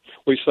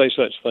 We say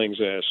such things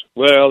as,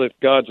 well, if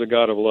God's a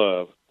God of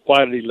love,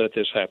 why did he let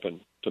this happen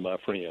to my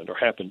friend or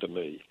happen to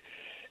me?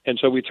 And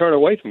so we turn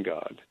away from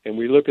God, and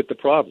we look at the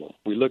problem.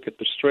 We look at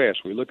the stress.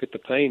 We look at the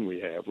pain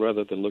we have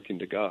rather than looking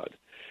to God.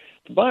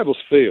 The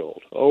Bible's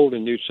filled, Old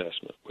and New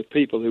Testament, with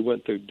people who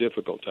went through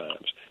difficult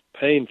times,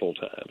 painful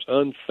times,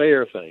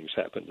 unfair things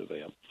happened to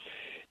them.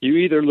 You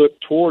either look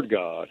toward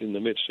God in the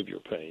midst of your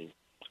pain,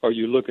 or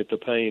you look at the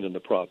pain and the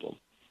problem.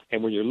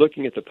 And when you're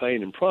looking at the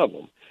pain and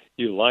problem,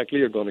 you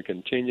likely are going to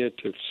continue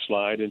to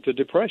slide into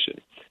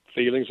depression,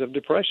 feelings of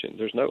depression.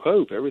 There's no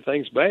hope.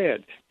 Everything's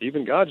bad.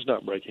 Even God's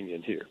not breaking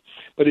in here.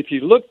 But if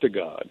you look to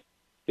God,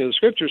 you know, the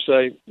Scriptures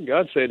say,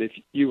 God said, if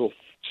you will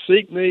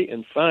seek me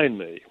and find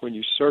me when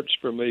you search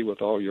for me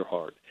with all your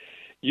heart,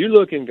 you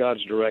look in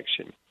God's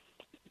direction,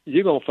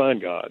 you're going to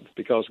find God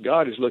because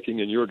God is looking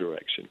in your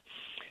direction.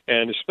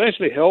 And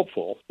especially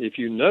helpful, if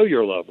you know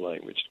your love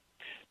language,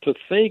 to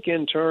think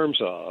in terms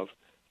of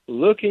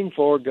looking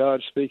for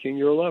God speaking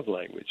your love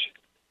language,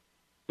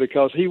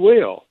 because he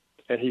will,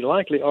 and he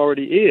likely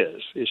already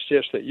is. It's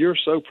just that you're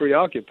so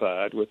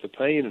preoccupied with the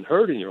pain and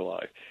hurt in your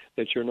life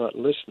that you're not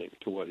listening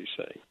to what he's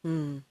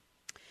saying.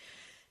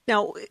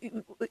 Now,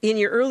 in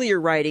your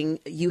earlier writing,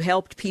 you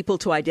helped people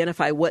to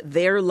identify what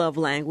their love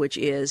language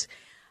is.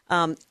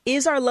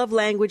 Is our love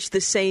language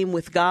the same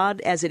with God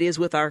as it is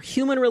with our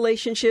human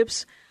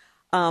relationships,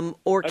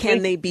 or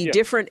can they be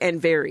different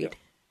and varied? Yeah.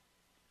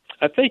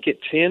 I think it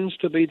tends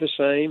to be the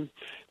same.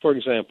 For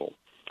example,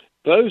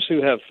 those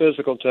who have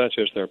physical touch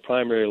as their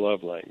primary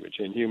love language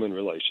in human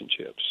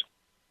relationships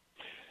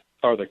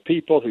are the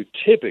people who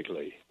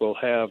typically will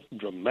have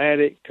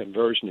dramatic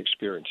conversion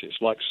experiences,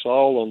 like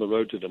Saul on the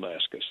road to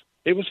Damascus.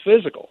 It was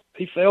physical.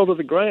 He fell to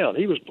the ground.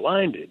 He was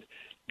blinded.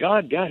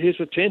 God got his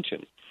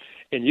attention.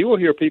 And you will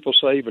hear people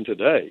say even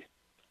today,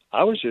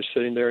 I was just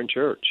sitting there in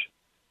church,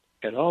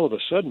 and all of a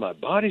sudden my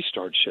body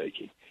started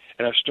shaking,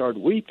 and I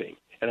started weeping,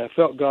 and I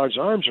felt God's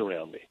arms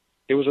around me.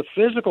 It was a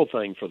physical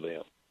thing for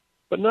them.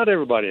 But not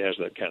everybody has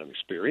that kind of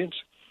experience.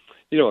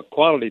 You know, a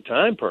quality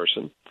time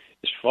person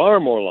is far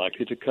more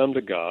likely to come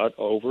to God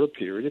over a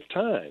period of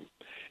time.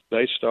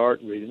 They start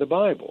reading the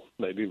Bible,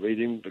 maybe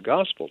reading the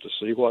gospel to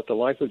see what the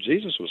life of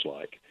Jesus was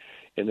like.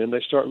 And then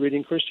they start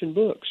reading Christian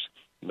books,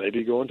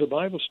 maybe going to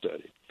Bible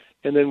study.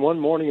 And then one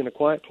morning in a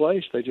quiet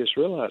place, they just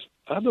realize,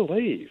 I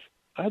believe.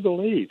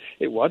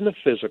 It wasn't a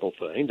physical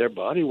thing. Their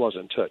body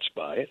wasn't touched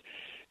by it.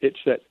 It's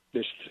that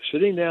this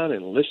sitting down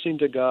and listening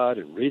to God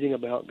and reading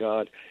about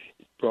God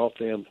brought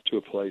them to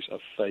a place of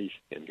faith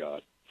in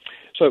God.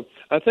 So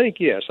I think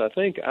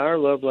our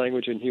love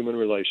language in human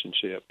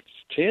relationships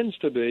tends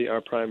to be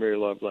our primary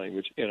love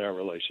language in our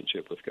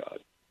relationship with God.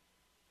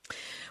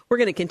 We're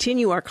going to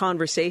continue our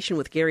conversation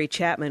with Gary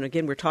Chapman.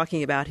 Again, we're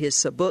talking about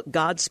his book,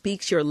 God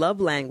Speaks Your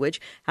Love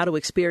Language, How to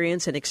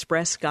Experience and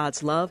Express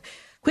God's Love.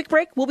 Quick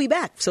break. We'll be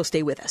back, so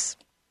stay with us.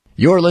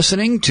 You're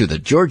listening to the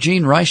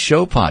Georgene Rice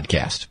Show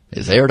podcast.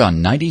 It's aired on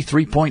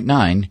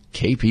 93.9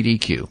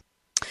 KPDQ.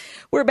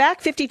 We're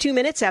back 52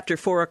 minutes after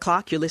 4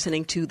 o'clock. You're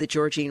listening to The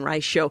Georgene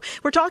Rice Show.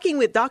 We're talking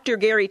with Dr.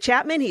 Gary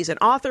Chapman. He's an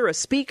author, a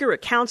speaker, a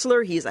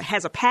counselor. He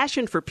has a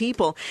passion for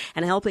people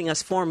and helping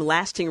us form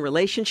lasting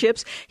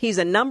relationships. He's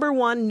a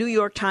 #1 New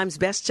York Times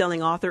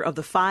bestselling author of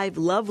The 5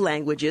 Love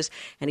Languages,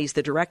 and he's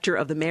the director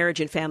of the Marriage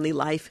and Family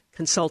Life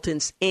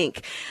Consultants,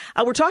 Inc.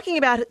 We're talking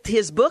about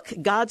his book,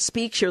 God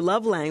Speaks Your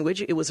Love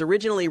Language. It was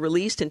originally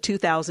released in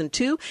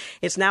 2002.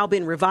 It's now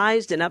been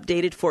revised and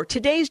updated for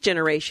today's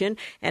generation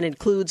and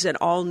includes an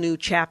all-new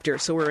chapter.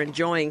 So we're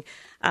enjoying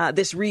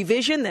this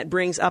revision that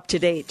brings up to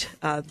date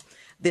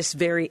this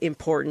very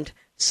important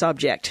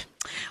subject.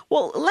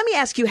 Well, let me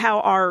ask you how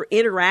our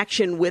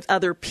interaction with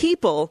other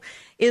people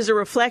is a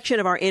reflection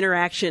of our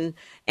interaction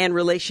and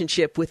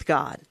relationship with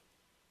God.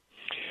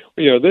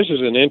 You know, this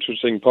is an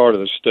interesting part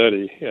of the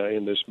study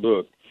in this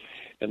book.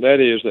 and that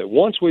is that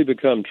once we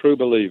become true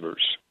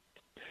believers,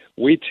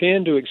 we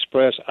tend to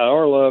express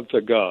our love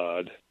to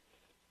God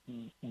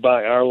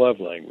by our love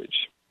language.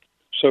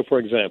 So, for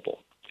example,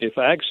 if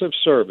acts of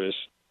service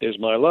is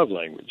my love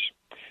language,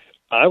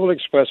 I will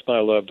express my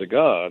love to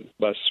God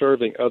by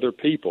serving other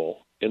people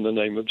in the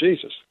name of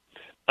Jesus.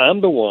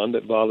 I'm the one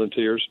that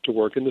volunteers to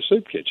work in the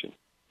soup kitchen.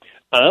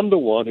 I'm the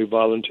one who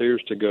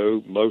volunteers to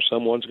go mow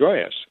someone's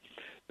grass.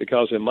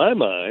 Because in my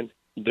mind,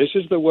 this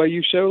is the way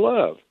you show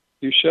love.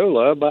 You show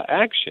love by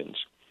actions.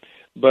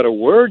 But a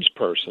words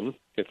person,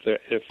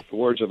 if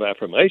words of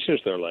affirmation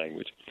is their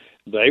language,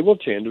 they will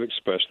tend to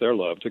express their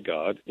love to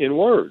God in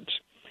words,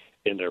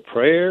 in their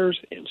prayers,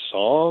 in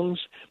songs,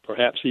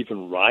 perhaps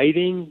even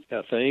writing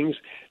things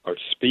or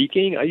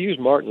speaking. I use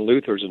Martin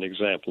Luther as an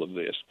example of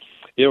this.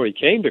 You know, he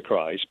came to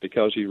Christ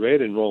because he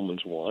read in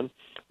Romans 1,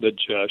 the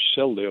just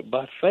shall live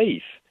by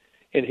faith.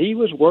 And he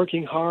was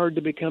working hard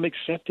to become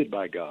accepted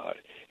by God.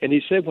 And he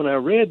said, when I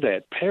read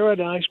that,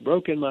 paradise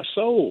broke in my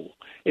soul.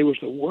 It was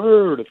the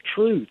word of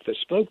truth that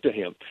spoke to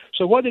him.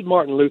 So what did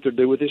Martin Luther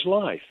do with his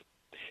life?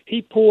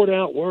 He poured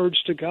out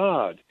words to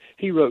God.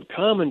 He wrote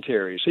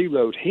commentaries. He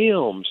wrote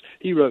hymns.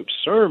 He wrote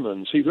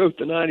sermons. He wrote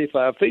the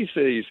 95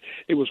 Theses.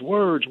 It was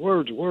words,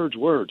 words, words,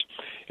 words.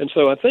 And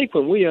so I think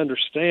when we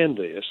understand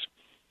this,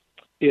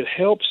 it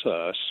helps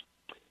us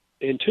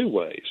in two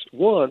ways.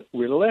 One,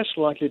 we're less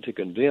likely to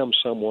condemn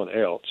someone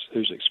else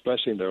who's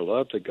expressing their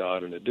love to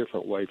God in a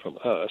different way from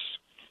us.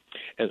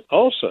 And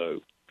also,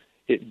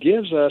 it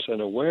gives us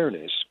an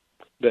awareness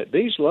that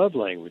these love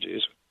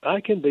languages, I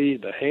can be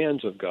the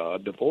hands of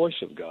God, the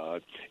voice of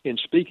God, in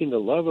speaking the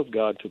love of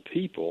God to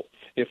people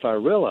if I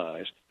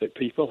realize that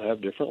people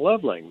have different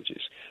love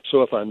languages.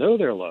 So if I know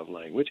their love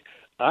language,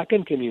 I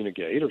can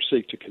communicate or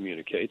seek to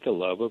communicate the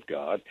love of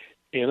God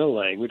in a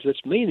language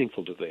that's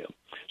meaningful to them.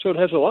 So it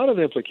has a lot of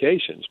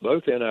implications,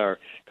 both in our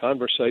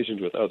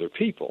conversations with other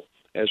people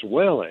as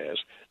well as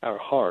our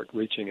heart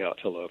reaching out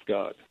to love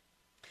God.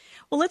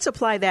 Well, let's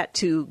apply that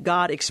to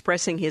God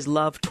expressing his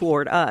love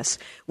toward us.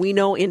 We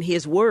know in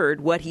his word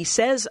what he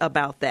says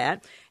about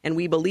that, and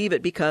we believe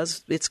it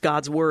because it's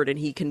God's word and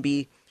he can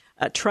be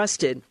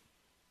trusted.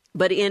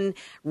 But in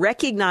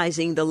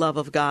recognizing the love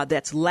of God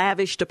that's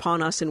lavished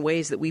upon us in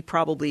ways that we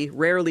probably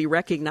rarely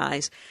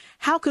recognize,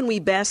 how can we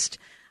best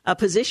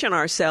position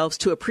ourselves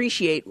to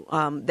appreciate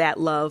that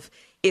love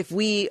if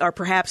we are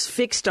perhaps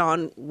fixed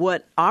on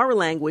what our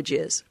language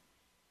is?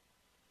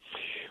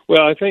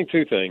 Well, I think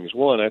two things.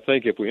 One, I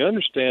think if we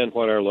understand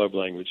what our love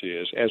language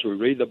is, as we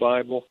read the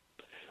Bible,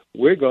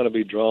 we're going to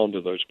be drawn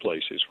to those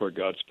places where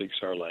God speaks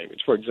our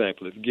language. For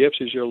example, if gifts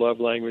is your love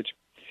language,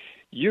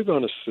 you're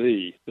going to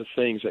see the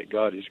things that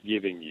God is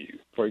giving you.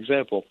 For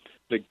example,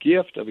 the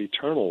gift of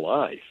eternal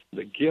life,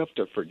 the gift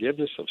of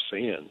forgiveness of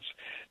sins,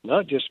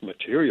 not just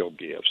material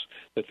gifts,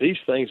 but these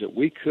things that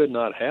we could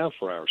not have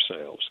for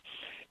ourselves.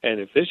 And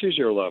if this is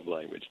your love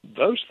language,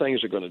 those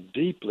things are going to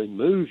deeply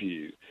move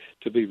you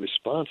to be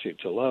responsive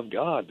to love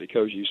God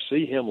because you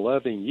see him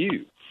loving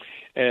you.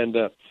 And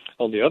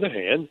on the other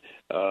hand,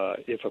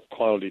 if a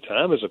quality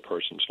time is a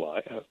person's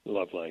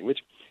love language,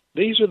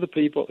 these are the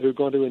people who are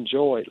going to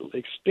enjoy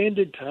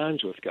extended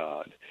times with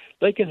God.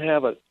 They can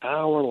have an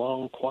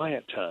hour-long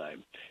quiet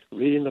time,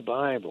 reading the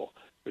Bible,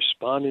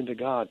 responding to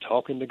God,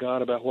 talking to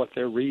God about what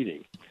they're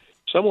reading.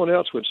 Someone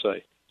else would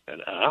say, an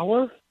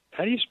hour?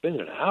 How do you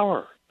spend an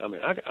hour? I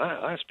mean,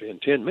 I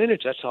spend 10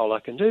 minutes. That's all I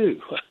can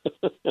do.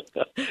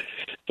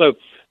 So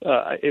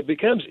it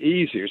becomes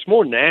easier. It's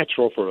more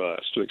natural for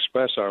us to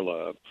express our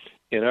love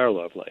in our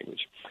love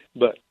language.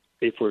 But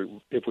if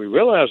we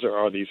realize there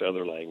are these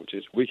other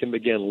languages, we can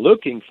begin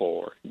looking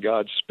for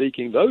God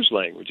speaking those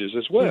languages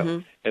as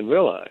well, and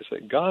realize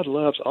that God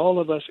loves all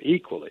of us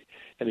equally,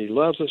 and he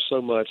loves us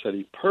so much that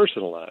he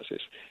personalizes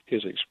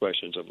his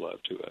expressions of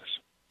love to us.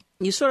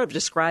 You sort of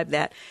describe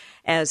that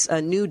as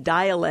a new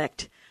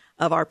dialect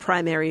of our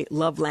primary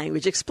love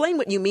language. Explain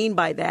what you mean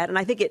by that, and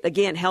I think it,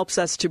 again, helps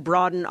us to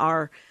broaden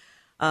our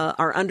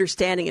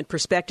understanding and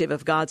perspective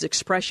of God's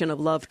expression of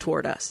love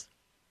toward us.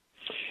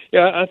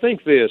 Yeah, I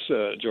think this,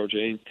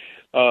 Georgene,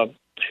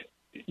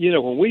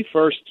 when we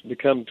first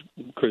become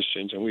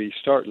Christians and we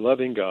start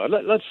loving God,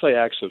 let's say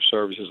acts of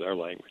service is our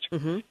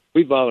language.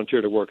 We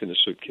volunteer to work in the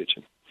soup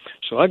kitchen.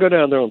 So I go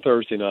down there on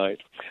Thursday night,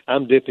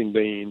 I'm dipping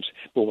beans,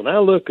 but when I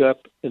look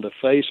up in the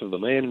face of the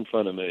man in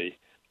front of me,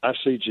 I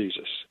see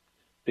Jesus,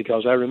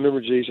 because I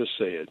remember Jesus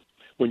said,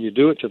 when you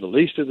do it to the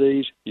least of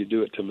these, you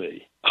do it to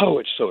me. Oh,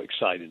 it's so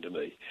exciting to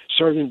me,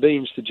 serving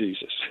beans to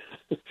Jesus.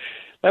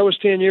 That was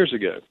 10 years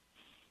ago.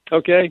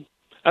 Okay,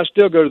 I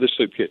still go to the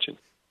soup kitchen,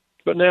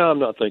 but now I'm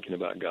not thinking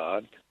about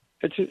God.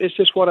 It's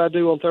just what I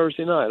do on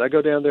Thursday night. I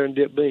go down there and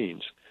dip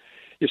beans.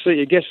 You see,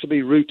 it gets to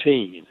be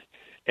routine,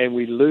 and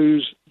we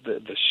lose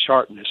the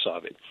sharpness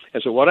of it.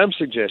 And so what I'm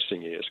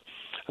suggesting is,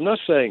 I'm not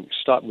saying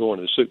stop going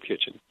to the soup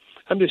kitchen.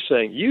 I'm just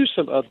saying use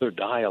some other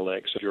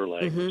dialects of your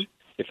language.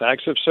 If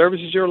acts of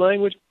service is your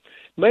language,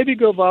 maybe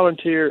go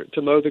volunteer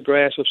to mow the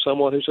grass of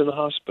someone who's in the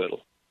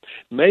hospital.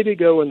 Maybe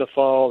go in the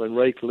fall and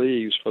rake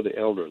leaves for the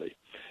elderly.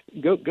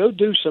 Go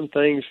do some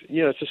things.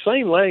 It's the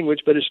same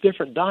language, but it's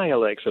different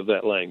dialects of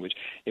that language.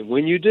 And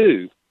when you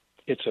do,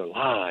 it's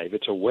alive,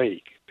 it's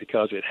awake,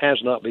 because it has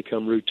not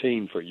become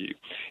routine for you.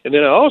 And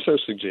then I also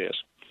suggest,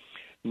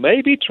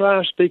 maybe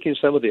try speaking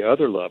some of the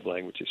other love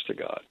languages to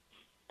God.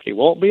 It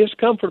won't be as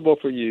comfortable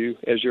for you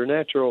as your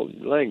natural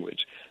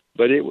language,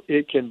 but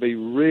it can be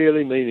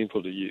really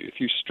meaningful to you if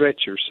you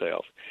stretch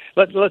yourself.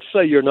 Let's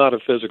say you're not a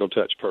physical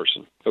touch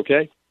person,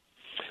 okay?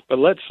 But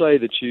let's say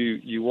that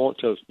you want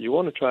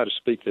to try to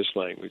speak this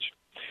language.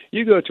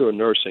 You go to a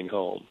nursing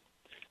home,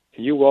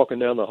 and you're walking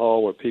down the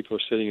hall where people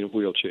are sitting in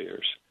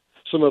wheelchairs.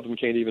 Some of them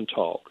can't even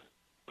talk,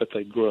 but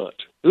they grunt.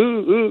 Ooh,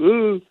 ooh,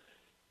 ooh.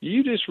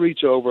 You just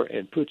reach over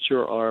and put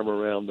your arm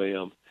around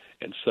them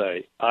and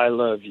say, I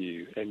love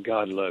you, and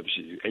God loves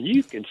you. And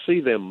you can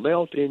see them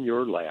melt in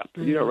your lap,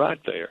 right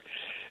there.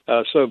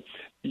 So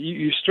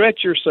you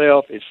stretch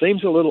yourself. It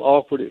seems a little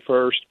awkward at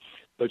first,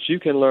 but you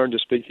can learn to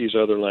speak these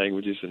other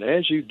languages. And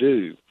as you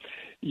do,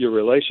 your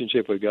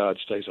relationship with God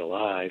stays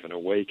alive and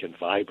awake and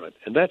vibrant.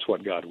 And that's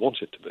what God wants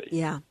it to be.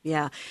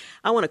 Yeah.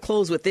 I want to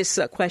close with this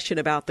question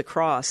about the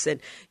cross. And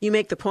you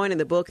make the point in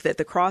the book that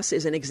the cross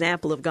is an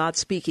example of God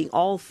speaking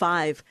all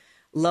 5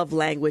 love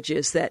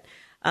languages that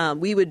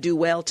we would do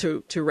well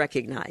to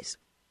recognize.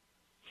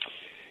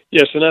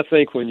 Yes, and I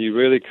think when you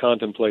really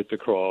contemplate the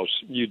cross,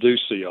 you do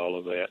see all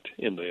of that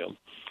in them.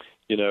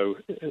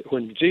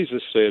 When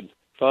Jesus said,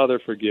 Father,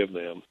 forgive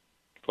them,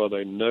 for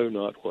they know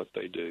not what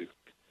they do.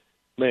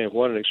 Man,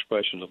 what an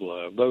expression of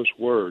love. Those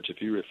words,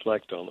 if you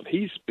reflect on them,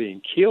 he's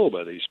being killed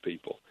by these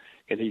people,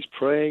 and he's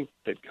praying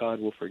that God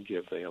will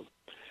forgive them.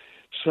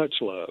 Such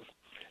love.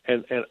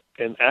 And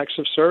acts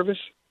of service,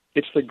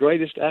 it's the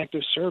greatest act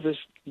of service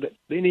that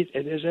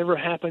has ever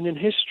happened in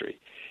history.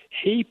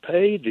 He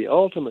paid the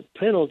ultimate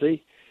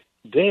penalty,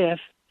 death,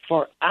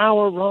 for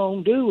our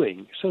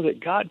wrongdoing, so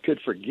that God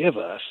could forgive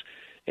us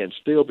and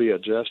still be a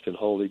just and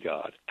holy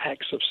God.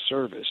 Acts of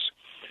service.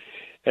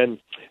 And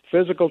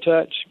physical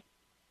touch,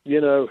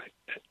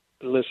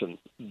 listen,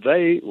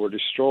 they were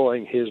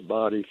destroying his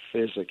body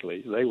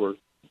physically.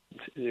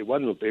 It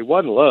wasn't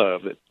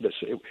love.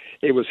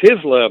 It was his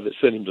love that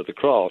sent him to the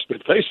cross,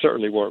 but they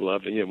certainly weren't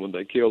loving him when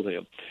they killed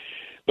him.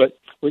 But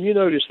when you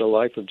notice the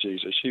life of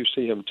Jesus, you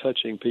see him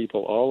touching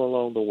people all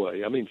along the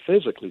way. I mean,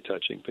 physically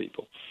touching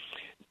people.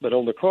 But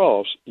on the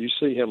cross, you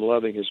see him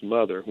loving his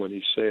mother when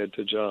he said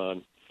to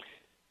John,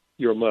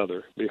 your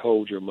mother,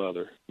 behold your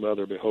mother,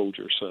 mother, behold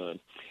your son.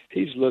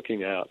 He's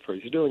looking out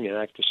he's doing an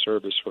act of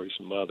service for his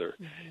mother,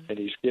 and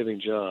he's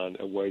giving John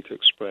a way to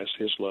express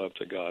his love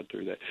to God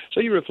through that. So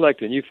you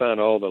reflect and you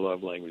find all the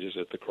love languages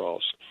at the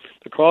cross.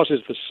 The cross is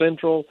the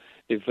central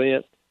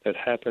event that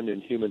happened in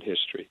human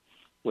history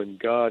when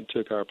God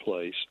took our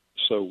place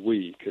so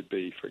we could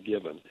be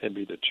forgiven and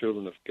be the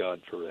children of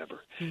God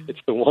forever.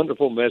 It's the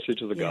wonderful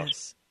message of the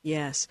gospel.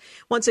 Yes.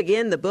 Once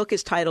again, the book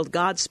is titled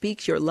God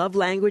Speaks Your Love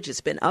Language. It's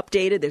been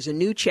updated. There's a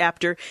new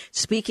chapter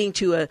speaking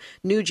to a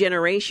new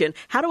generation,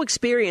 how to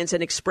experience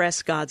and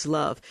express God's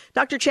love.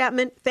 Dr.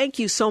 Chapman, thank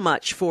you so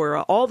much for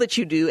all that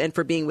you do and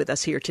for being with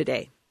us here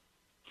today.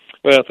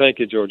 Well, thank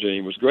you,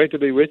 Georgene. It was great to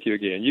be with you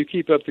again. You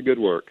keep up the good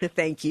work.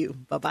 Thank you.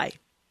 Bye-bye.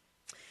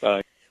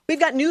 Bye. We've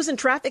got news and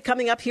traffic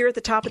coming up here at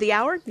the top of the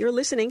hour. You're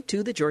listening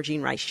to The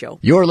Georgene Rice Show.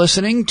 You're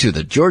listening to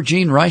The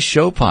Georgene Rice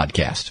Show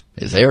podcast.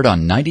 It's aired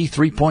on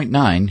 93.9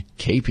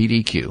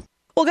 KPDQ.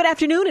 Well, good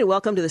afternoon and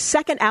welcome to the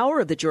second hour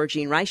of The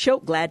Georgene Rice Show.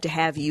 Glad to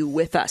have you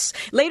with us.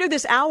 Later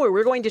this hour,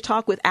 we're going to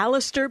talk with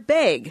Alistair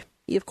Begg.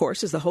 He, of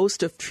course, is the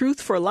host of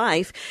Truth for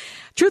Life.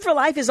 Truth for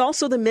Life is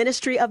also the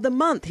ministry of the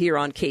month here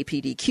on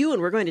KPDQ,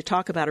 and we're going to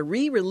talk about a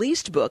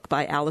re-released book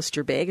by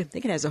Alistair Begg. I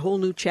think it has a whole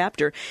new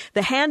chapter,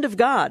 The Hand of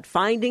God,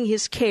 Finding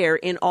His Care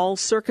in All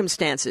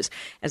Circumstances.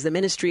 As the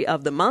ministry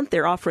of the month,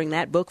 they're offering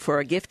that book for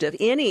a gift of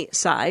any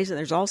size, and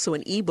there's also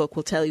an ebook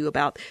we'll tell you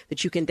about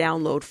that you can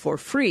download for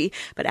free.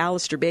 But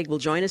Alistair Begg will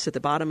join us at the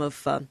bottom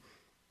of,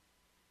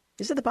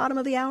 is it the bottom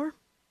of the hour? A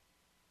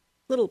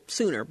little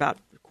sooner, about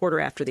a quarter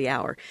after the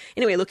hour.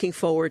 Anyway, looking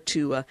forward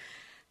to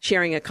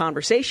sharing a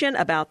conversation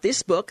about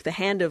this book, The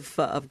Hand of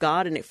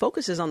God, and it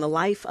focuses on the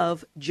life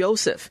of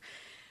Joseph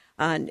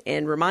and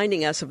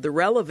reminding us of the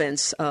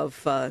relevance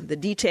of the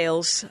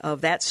details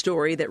of that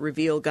story that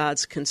reveal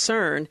God's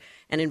concern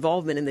and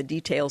involvement in the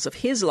details of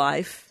his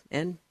life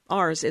and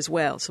ours as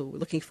well. So we're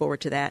looking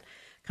forward to that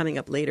coming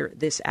up later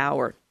this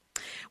hour.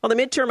 Well, the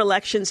midterm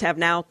elections have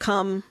now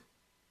come,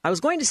 I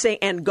was going to say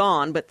and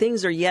gone, but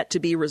things are yet to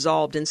be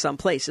resolved in some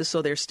places,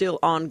 so they're still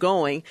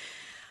ongoing.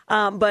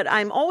 But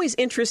I'm always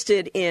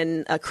interested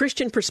in a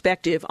Christian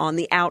perspective on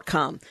the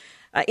outcome.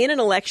 In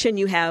an election,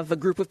 you have a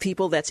group of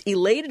people that's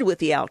elated with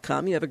the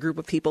outcome. You have a group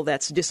of people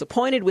that's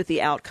disappointed with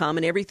the outcome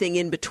and everything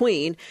in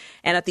between.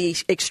 And at the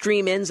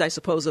extreme ends, I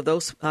suppose, of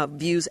those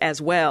views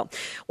as well.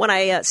 When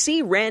I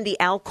see Randy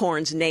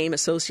Alcorn's name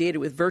associated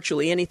with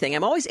virtually anything,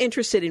 I'm always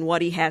interested in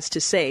what he has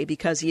to say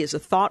because he is a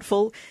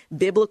thoughtful,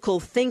 biblical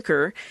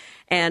thinker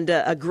and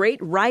a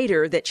great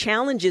writer that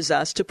challenges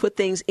us to put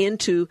things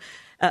into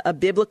a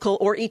biblical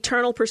or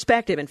eternal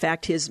perspective. In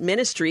fact, his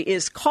ministry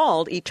is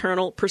called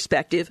Eternal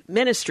Perspective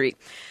Ministry.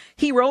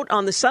 He wrote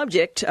on the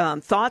subject,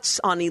 Thoughts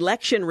on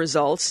Election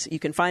Results. You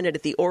can find it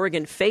at the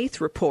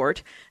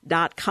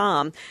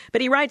OregonFaithReport.com.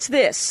 But he writes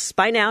this: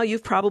 by now,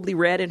 you've probably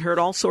read and heard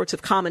all sorts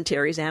of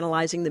commentaries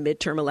analyzing the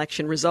midterm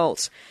election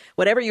results.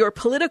 Whatever your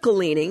political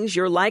leanings,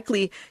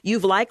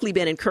 you've likely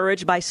been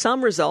encouraged by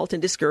some result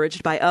and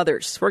discouraged by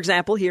others. For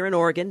example, here in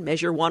Oregon,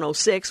 Measure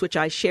 106, which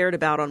I shared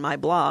about on my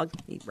blog,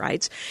 he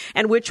writes,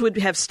 and which would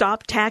have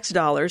stopped tax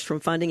dollars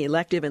from funding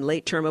elective and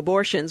late-term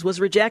abortions,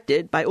 was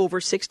rejected by over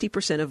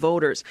 60% of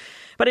voters.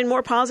 But in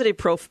more positive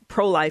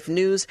pro-life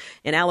news,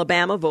 in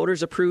Alabama,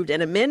 voters approved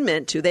an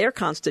amendment to their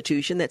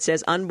constitution that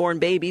says unborn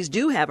babies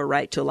do have a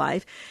right to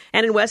life.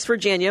 And in West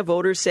Virginia,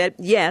 voters said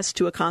yes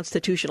to a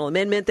constitutional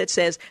amendment that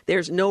says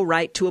there's no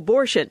right to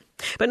abortion.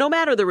 But no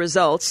matter the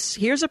results,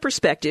 here's a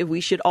perspective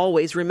we should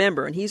always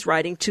remember. And he's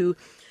writing to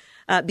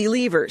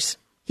believers.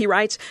 He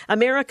writes,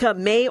 America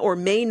may or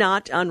may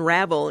not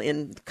unravel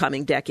in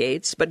coming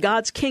decades, but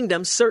God's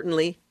kingdom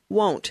certainly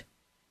won't.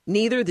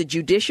 Neither the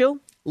judicial,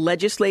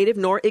 legislative,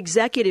 nor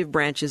executive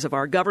branches of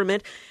our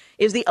government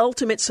is the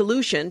ultimate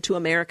solution to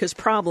America's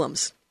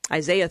problems.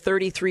 Isaiah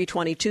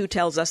 33:22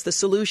 tells us the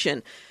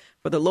solution.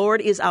 For the Lord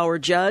is our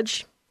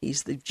judge.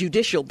 He's the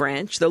judicial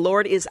branch. The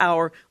Lord is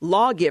our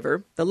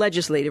lawgiver, the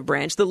legislative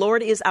branch. The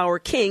Lord is our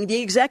king,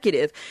 the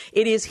executive.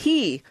 It is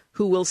he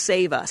who will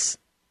save us.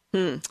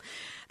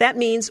 That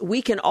means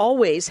we can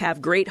always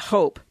have great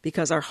hope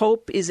because our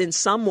hope is in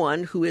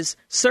someone who is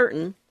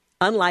certain,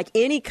 unlike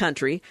any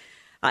country,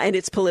 and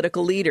its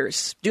political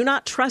leaders. Do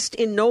not trust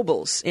in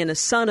nobles, in a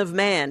son of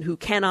man who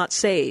cannot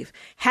save.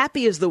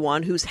 Happy is the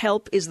one whose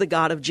help is the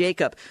God of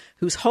Jacob,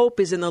 whose hope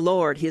is in the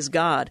Lord, his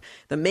God,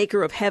 the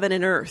maker of heaven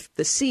and earth,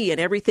 the sea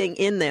and everything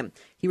in them.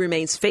 He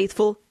remains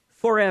faithful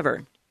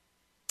forever.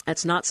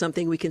 That's not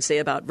something we can say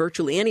about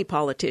virtually any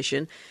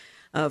politician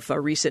of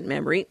recent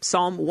memory.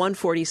 Psalm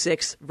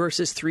 146,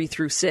 verses 3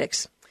 through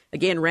 6.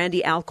 Again,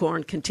 Randy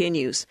Alcorn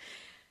continues.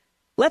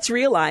 Let's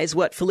realize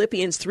what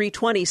Philippians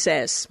 3:20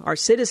 says. Our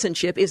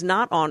citizenship is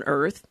not on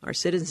earth. Our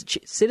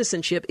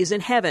citizenship is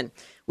in heaven.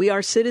 We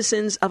are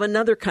citizens of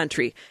another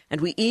country, and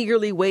we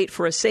eagerly wait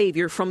for a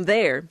Savior from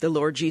there, the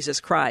Lord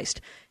Jesus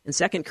Christ. In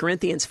 2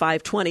 Corinthians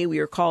 5:20, we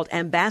are called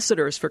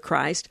ambassadors for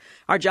Christ.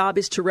 Our job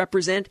is to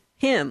represent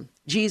Him.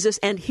 Jesus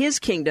and His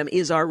kingdom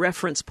is our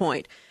reference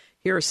point.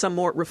 Here are some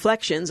more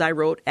reflections I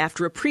wrote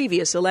after a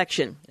previous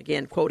election.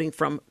 Again, quoting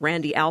from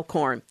Randy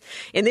Alcorn.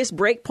 In this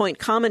breakpoint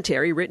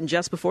commentary written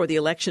just before the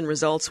election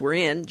results were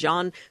in,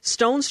 John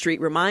Stonestreet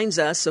reminds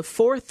us of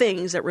 4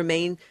 things that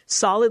remain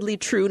solidly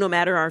true no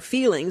matter our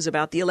feelings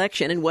about the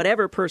election and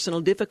whatever personal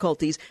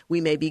difficulties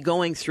we may be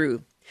going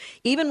through.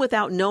 Even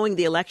without knowing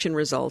the election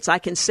results, I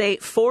can say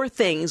 4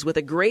 things with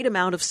a great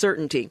amount of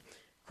certainty.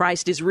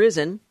 Christ is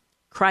risen.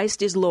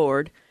 Christ is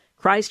Lord.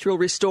 Christ will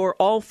restore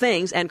all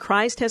things, and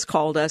Christ has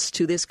called us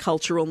to this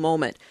cultural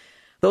moment.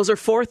 Those are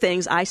 4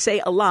 things I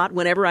say a lot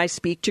whenever I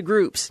speak to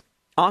groups.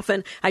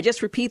 Often, I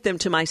just repeat them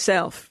to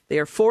myself. They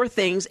are 4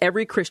 things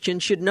every Christian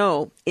should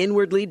know,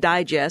 inwardly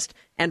digest,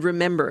 and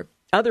remember.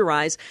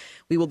 Otherwise,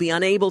 we will be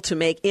unable to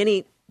make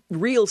any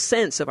real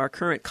sense of our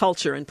current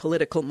culture and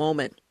political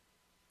moment.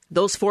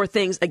 Those 4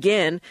 things,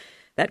 again,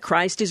 that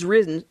Christ is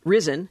risen,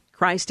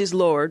 Christ is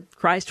Lord,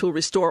 Christ will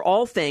restore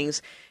all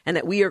things, and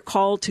that we are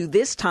called to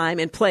this time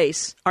and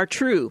place are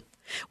true.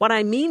 What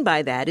I mean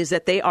by that is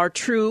that they are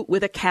true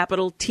with a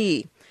capital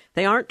T.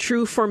 They aren't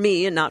true for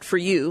me and not for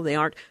you. They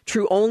aren't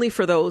true only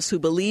for those who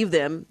believe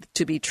them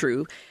to be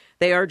true.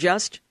 They are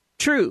just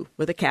true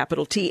with a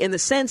capital T in the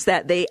sense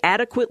that they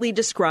adequately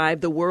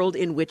describe the world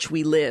in which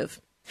we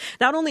live.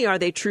 Not only are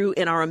they true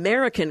in our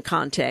American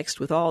context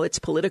with all its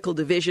political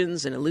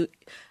divisions and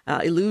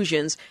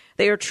illusions,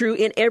 they are true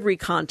in every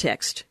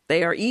context.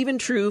 They are even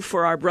true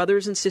for our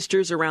brothers and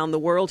sisters around the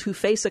world who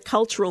face a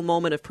cultural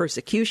moment of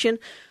persecution,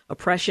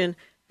 oppression,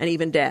 and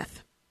even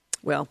death.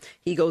 Well,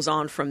 he goes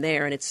on from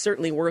there, and it's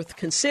certainly worth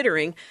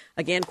considering.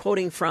 Again,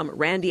 quoting from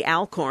Randy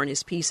Alcorn,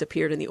 his piece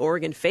appeared in the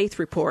Oregon Faith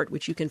Report,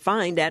 which you can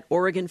find at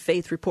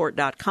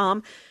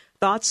OregonFaithReport.com,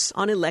 Thoughts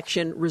on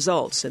Election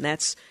Results. And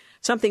that's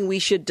something we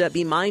should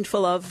be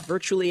mindful of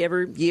virtually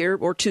every year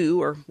or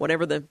 2 or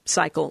whatever the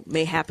cycle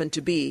may happen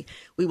to be.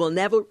 We will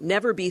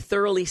never be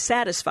thoroughly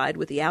satisfied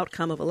with the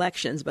outcome of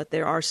elections, but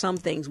there are some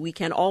things we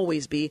can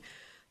always be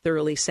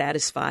thoroughly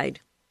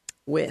satisfied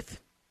with.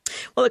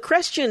 Well, a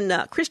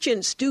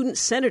Christian student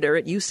senator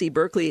at UC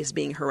Berkeley is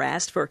being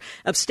harassed for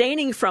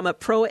abstaining from a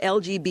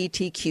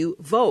pro-LGBTQ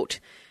vote.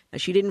 Now,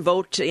 she didn't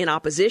vote in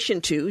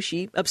opposition to,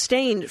 she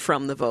abstained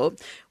from the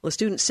vote. Well, a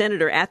student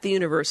senator at the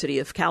University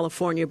of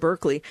California,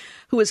 Berkeley,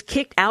 who was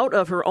kicked out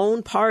of her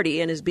own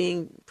party and is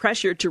being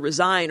pressured to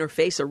resign or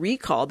face a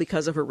recall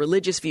because of her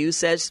religious views,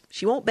 says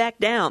she won't back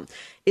down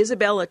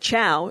Isabella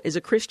Chow is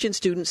a Christian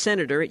student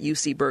senator at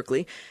UC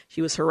Berkeley.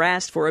 She was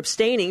harassed for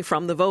abstaining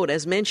from the vote,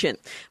 as mentioned.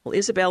 Well,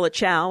 Isabella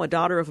Chow, a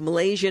daughter of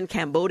Malaysian,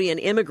 Cambodian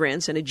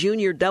immigrants and a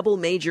junior double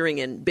majoring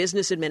in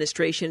business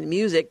administration and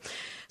music,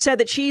 said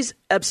that she's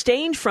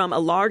abstained from a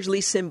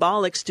largely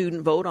symbolic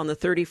student vote on the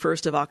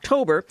 31st of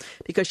October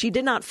because she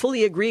did not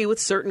fully agree with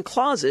certain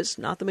clauses,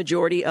 not the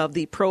majority of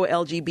the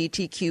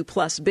pro-LGBTQ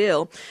plus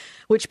bill,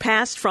 which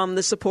passed from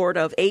the support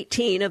of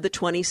 18 of the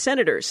 20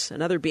 senators,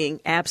 another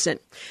being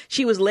absent.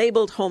 She was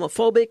labeled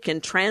homophobic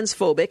and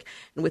transphobic,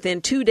 and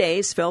within 2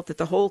 days felt that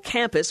the whole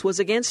campus was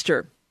against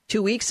her.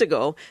 2 weeks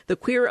ago, the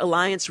Queer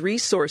Alliance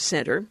Resource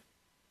Center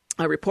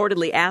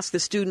reportedly asked the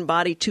student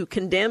body to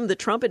condemn the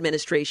Trump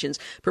administration's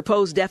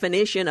proposed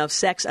definition of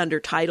sex under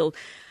Title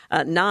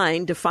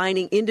IX,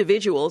 defining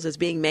individuals as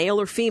being male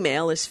or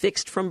female as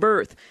fixed from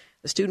birth.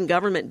 The student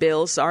government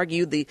bills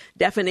argued the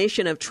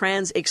definition of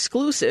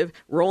trans-exclusive,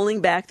 rolling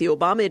back the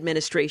Obama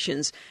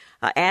administration's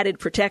added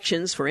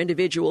protections for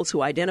individuals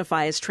who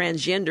identify as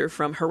transgender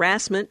from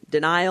harassment,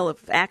 denial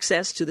of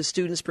access to the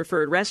student's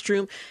preferred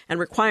restroom, and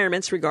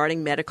requirements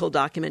regarding medical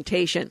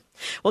documentation.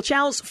 Well,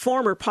 Chow's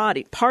former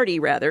party,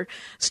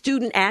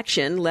 Student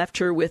Action, left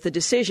her with the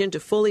decision to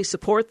fully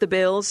support the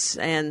bills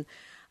and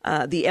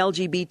the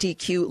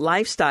LGBTQ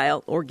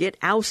lifestyle or get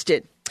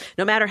ousted.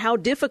 No matter how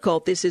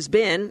difficult this has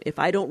been, if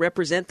I don't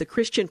represent the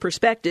Christian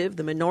perspective,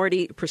 the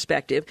minority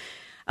perspective,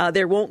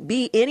 there won't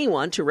be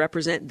anyone to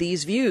represent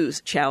these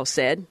views, Chow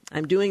said.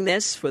 I'm doing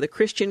this for the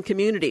Christian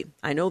community.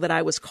 I know that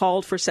I was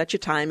called for such a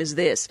time as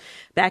this.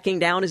 Backing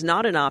down is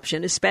not an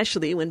option,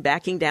 especially when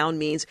backing down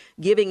means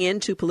giving in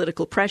to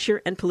political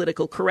pressure and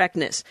political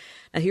correctness.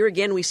 Now, here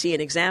again, we see an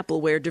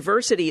example where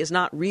diversity is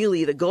not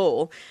really the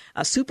goal.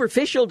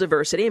 Superficial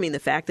diversity, I mean, the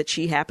fact that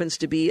she happens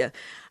to be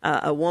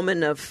a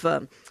woman of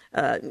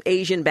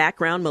Asian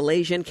background,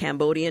 Malaysian,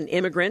 Cambodian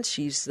immigrants.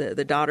 She's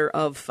the daughter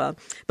of,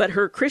 but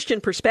her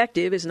Christian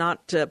perspective is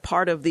not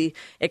part of the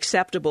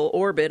acceptable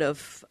orbit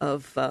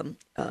of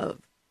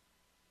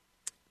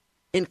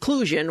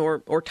inclusion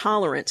or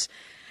tolerance.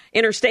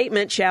 In her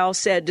statement, Chow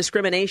said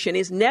discrimination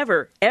is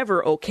never,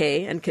 ever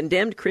okay and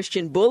condemned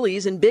Christian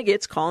bullies and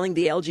bigots, calling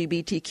the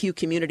LGBTQ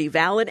community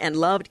valid and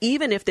loved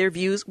even if their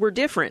views were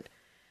different.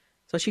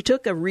 So she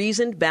took a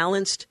reasoned,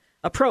 balanced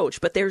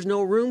approach, but there's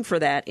no room for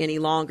that any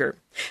longer.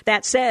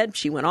 That said,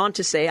 she went on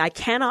to say, I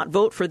cannot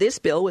vote for this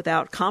bill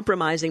without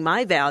compromising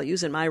my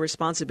values and my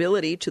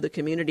responsibility to the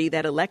community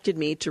that elected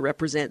me to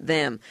represent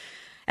them.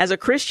 As a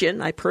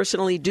Christian, I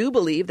personally do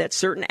believe that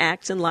certain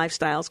acts and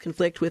lifestyles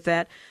conflict with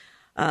that.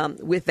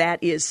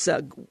 Is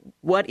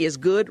what is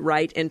good,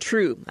 right, and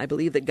true. I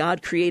believe that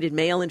God created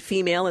male and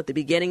female at the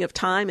beginning of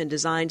time and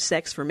designed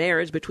sex for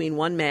marriage between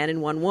one man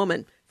and one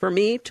woman. For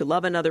me, to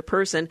love another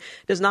person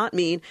does not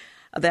mean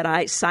that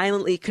I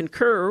silently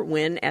concur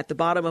when, at the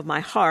bottom of my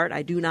heart,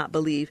 I do not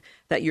believe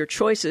that your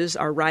choices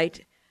are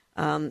right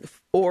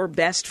or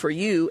best for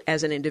you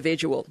as an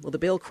individual. Well, the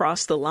bill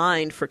crossed the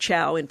line for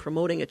Chow in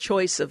promoting a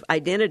choice of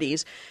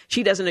identities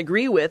she doesn't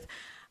agree with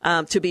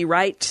to be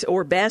right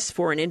or best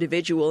for an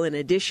individual, in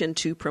addition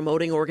to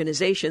promoting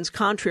organizations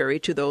contrary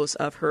to those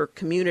of her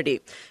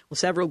community. Well,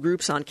 several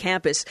groups on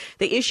campus,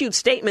 they issued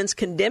statements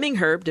condemning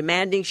her,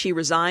 demanding she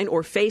resign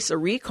or face a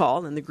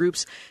recall, and the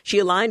groups she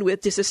aligned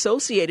with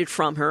disassociated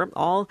from her,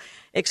 all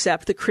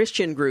except the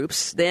Christian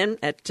groups. Then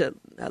at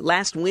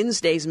last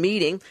Wednesday's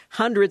meeting,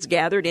 hundreds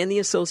gathered in the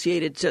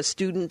Associated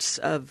Students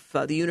of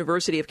the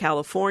University of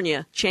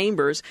California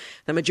chambers,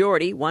 the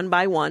majority, one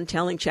by one,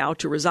 telling Chow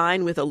to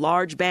resign with a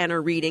large banner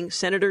reading,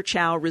 Senator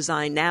Chow,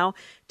 resign now,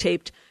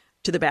 taped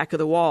to the back of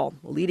the wall.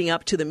 Well, leading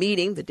up to the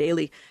meeting, the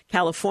Daily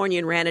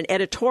Californian ran an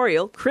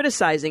editorial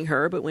criticizing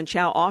her, but when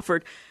Chow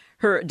offered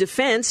her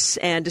defense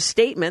and a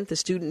statement, the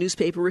student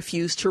newspaper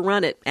refused to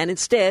run it and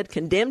instead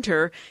condemned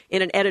her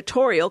in an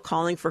editorial,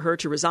 calling for her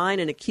to resign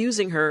and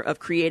accusing her of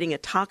creating a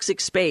toxic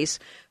space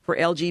for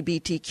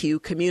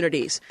LGBTQ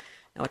communities.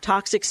 Now, a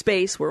toxic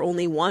space where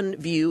only one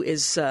view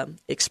is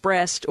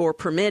expressed or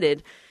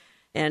permitted,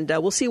 and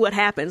we'll see what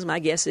happens. My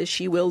guess is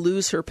she will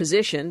lose her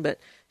position, but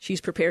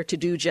she's prepared to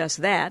do just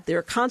that. There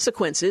are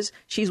consequences.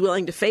 She's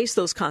willing to face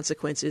those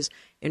consequences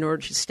in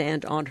order to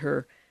stand on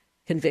her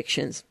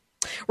convictions.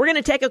 We're going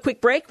to take a quick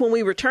break. When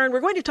we return,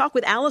 we're going to talk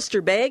with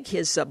Alistair Begg.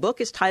 His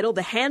book is titled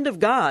The Hand of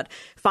God,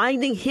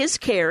 Finding His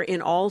Care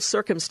in All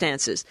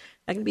Circumstances.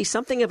 That can be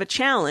something of a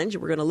challenge.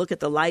 We're going to look at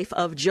the life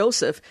of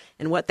Joseph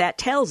and what that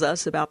tells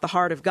us about the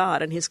heart of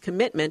God and his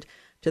commitment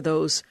to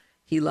those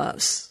he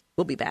loves.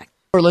 We'll be back.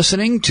 You're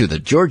listening to the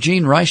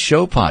Georgene Rice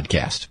Show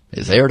podcast.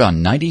 It's aired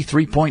on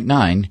 93.9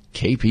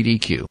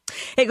 KPDQ.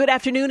 Hey, good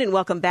afternoon and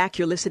welcome back.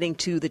 You're listening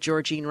to the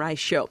Georgene Rice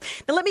Show.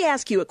 Now, let me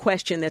ask you a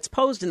question that's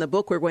posed in the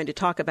book we're going to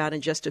talk about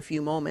in just a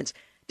few moments.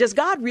 Does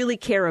God really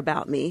care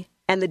about me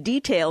and the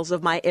details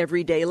of my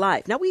everyday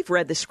life? Now, we've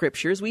read the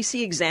scriptures. We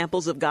see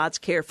examples of God's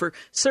care for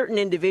certain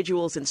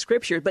individuals in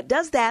scripture, but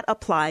does that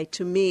apply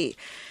to me?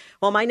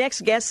 Well, my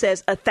next guest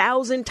says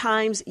 1,000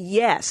 times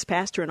yes.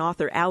 Pastor and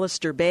author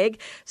Alistair Begg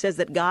says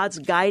that God's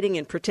guiding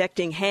and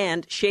protecting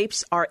hand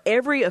shapes our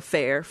every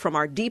affair, from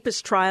our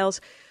deepest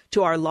trials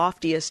to our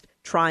loftiest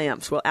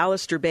triumphs. Well,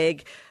 Alistair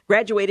Begg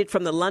graduated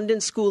from the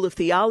London School of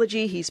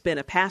Theology. He's been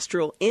a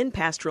pastoral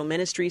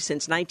ministry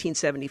since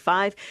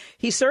 1975.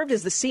 He served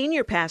as the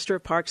senior pastor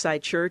of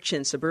Parkside Church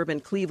in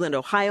suburban Cleveland,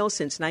 Ohio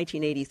since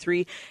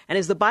 1983, and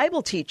is the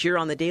Bible teacher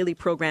on the daily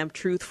program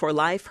Truth for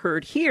Life,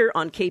 heard here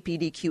on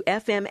KPDQ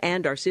FM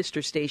and our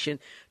sister station,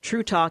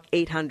 True Talk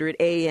 800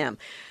 AM.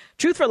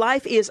 Truth for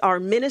Life is our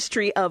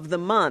ministry of the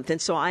month, and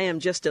so I am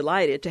just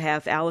delighted to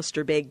have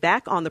Alistair Begg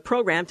back on the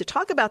program to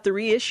talk about the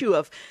reissue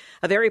of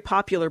a very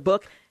popular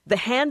book, The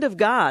Hand of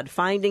God,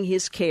 Finding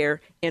His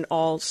Care in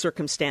All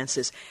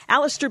Circumstances.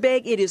 Alistair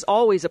Begg, it is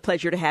always a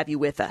pleasure to have you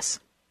with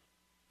us.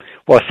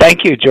 Well,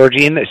 thank you,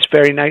 Georgine. It's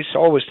very nice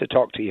always to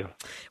talk to you.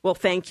 Well,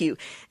 thank you.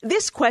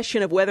 This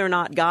question of whether or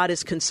not God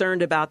is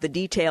concerned about the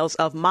details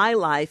of my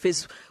life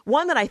is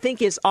one that I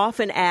think is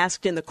often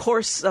asked in the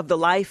course of the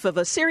life of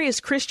a serious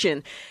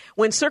Christian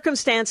when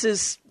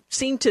circumstances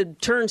seem to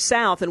turn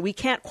south and we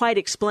can't quite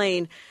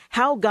explain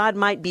how God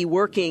might be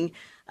working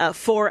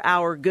for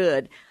our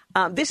good.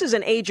 This is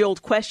an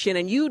age-old question,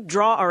 and you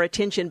draw our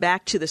attention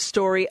back to the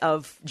story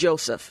of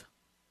Joseph.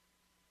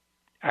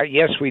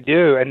 Yes, we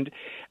do. And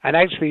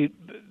actually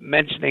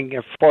mentioning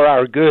for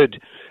our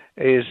good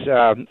is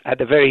at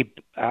the very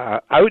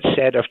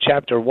outset of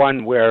chapter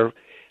 1 where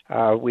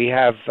we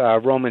have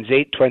Romans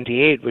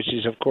 8:28, which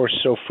is, of course,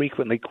 so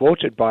frequently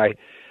quoted by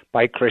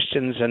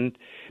Christians and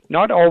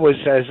not always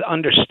as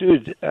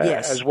understood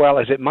as well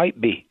as it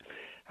might be.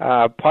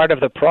 Part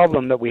of the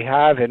problem that we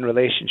have in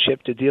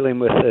relationship to dealing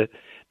with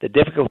the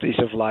difficulties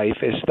of life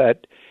is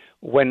that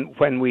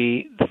when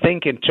we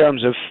think in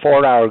terms of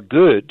for our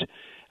good,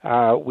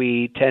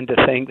 we tend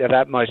to think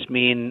that must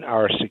mean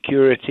our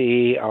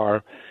security,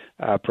 our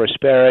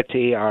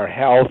prosperity, our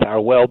health,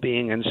 our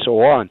well-being, and so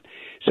on.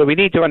 So we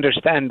need to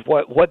understand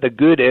what the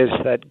good is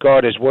that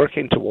God is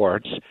working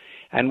towards.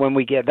 And when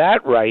we get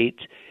that right,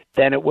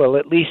 then it will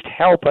at least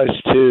help us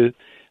to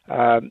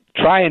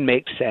try and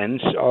make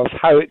sense of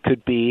how it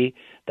could be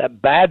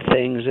that bad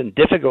things and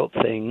difficult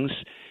things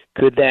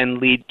could then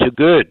lead to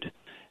good.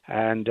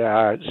 And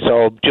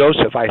so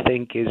Joseph, I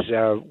think, is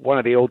one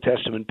of the Old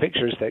Testament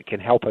pictures that can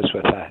help us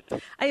with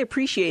that. I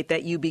appreciate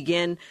that you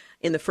begin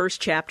in the first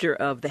chapter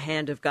of The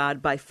Hand of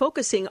God by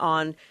focusing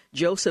on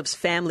Joseph's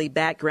family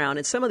background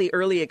and some of the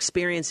early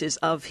experiences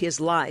of his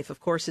life.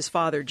 Of course, his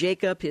father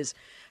Jacob, his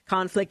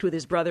conflict with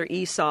his brother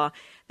Esau,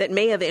 that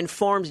may have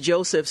informed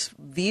Joseph's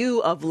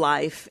view of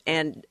life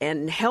and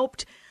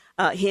helped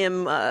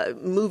him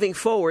moving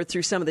forward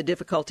through some of the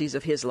difficulties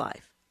of his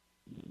life.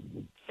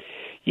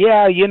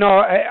 Yeah,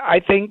 I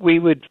think we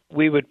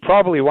would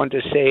probably want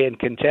to say in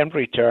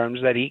contemporary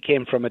terms that he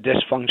came from a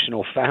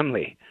dysfunctional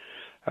family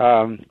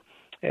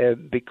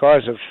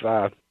because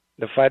of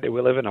the fact that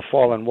we live in a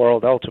fallen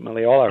world.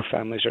 Ultimately, all our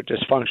families are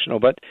dysfunctional,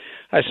 but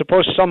I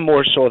suppose some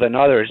more so than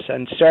others.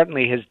 And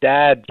certainly his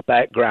dad's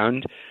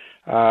background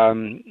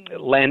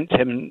lent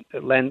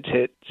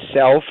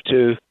itself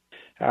to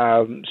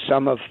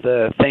some of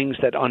the things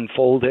that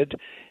unfolded.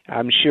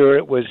 I'm sure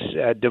it was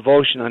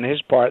devotion on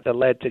his part that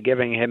led to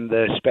giving him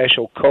the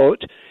special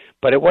coat,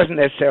 but it wasn't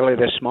necessarily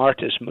the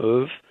smartest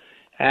move.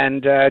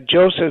 And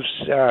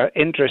Joseph's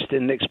interest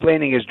in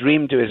explaining his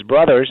dream to his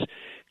brothers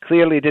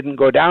clearly didn't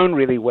go down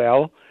really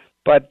well,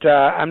 but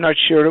I'm not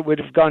sure it would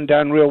have gone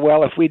down real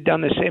well if we'd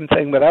done the same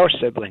thing with our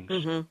siblings.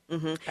 Mm-hmm,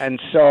 mm-hmm. And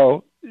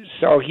so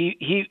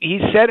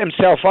he set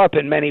himself up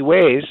in many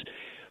ways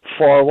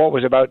for what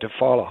was about to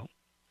follow.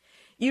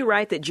 You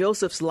write that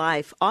Joseph's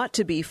life ought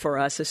to be for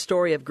us a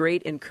story of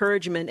great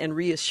encouragement and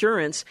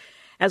reassurance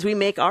as we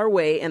make our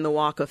way in the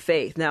walk of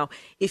faith. Now,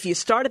 if you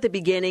start at the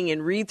beginning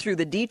and read through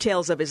the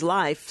details of his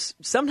life,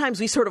 sometimes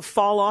we sort of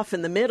fall off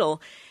in the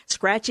middle,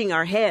 scratching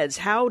our heads.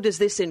 How does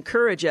this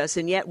encourage us?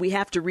 And yet we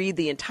have to read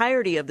the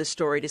entirety of the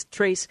story to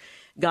trace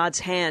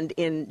God's hand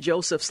in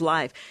Joseph's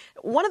life.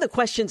 One of the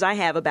questions I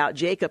have about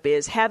Jacob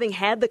is, having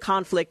had the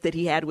conflict that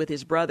he had with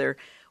his brother,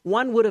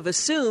 one would have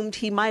assumed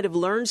he might have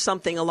learned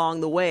something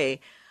along the way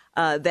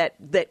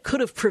that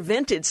could have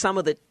prevented some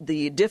of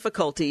the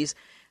difficulties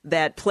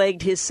that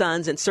plagued his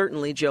sons and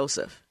certainly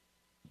Joseph.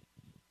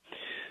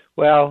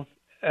 Well,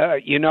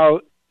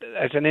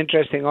 that's an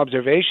interesting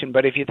observation,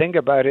 but if you think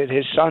about it,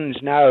 his sons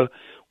now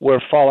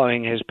were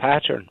following his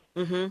pattern,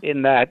 mm-hmm.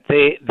 in that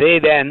they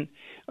then,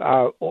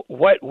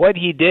 what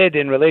he did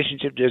in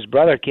relationship to his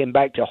brother came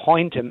back to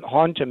haunt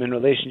him in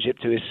relationship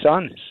to his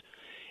sons,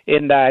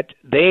 in that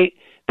they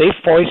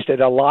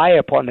foisted a lie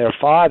upon their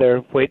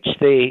father, which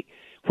they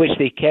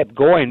kept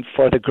going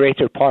for the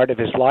greater part of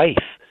his life,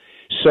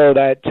 so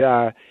that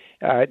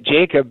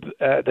Jacob,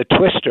 the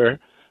twister,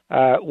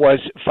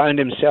 found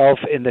himself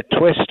in the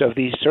twist of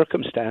these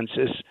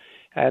circumstances,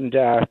 and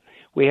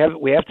we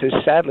have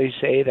to sadly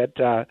say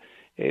that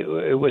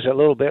it was a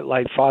little bit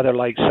like father,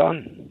 like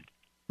son.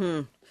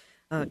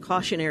 A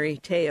cautionary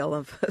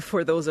tale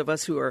for those of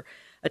us who are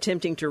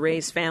attempting to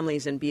raise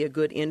families and be a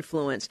good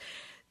influence.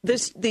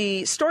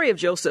 The story of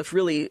Joseph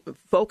really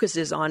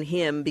focuses on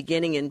him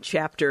beginning in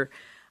chapter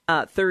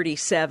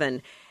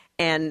 37.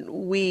 And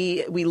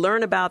we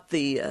learn about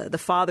the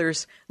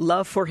father's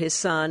love for his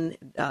son,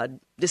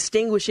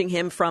 distinguishing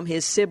him from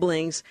his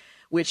siblings,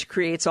 which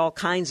creates all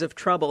kinds of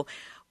trouble.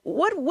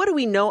 What do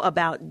we know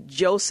about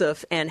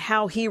Joseph and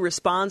how he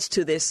responds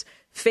to this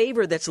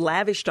favor that's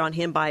lavished on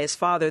him by his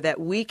father that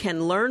we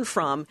can learn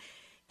from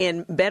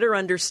in better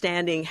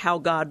understanding how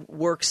God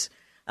works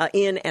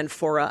in and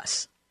for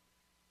us?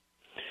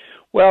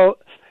 Well,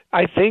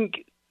 I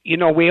think,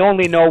 we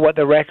only know what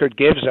the record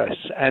gives us.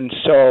 And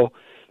so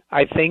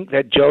I think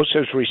that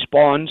Joseph's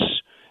response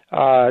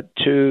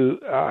to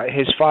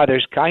his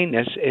father's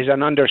kindness is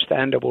an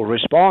understandable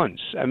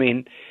response. I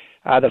mean,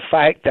 the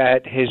fact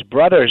that his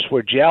brothers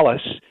were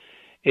jealous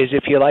is,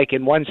 if you like,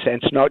 in one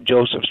sense, not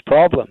Joseph's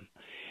problem.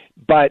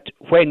 But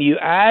when you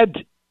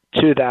add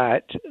to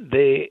that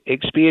the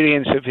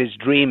experience of his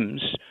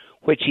dreams,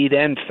 which he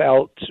then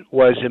felt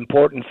was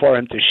important for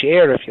him to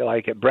share, if you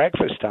like, at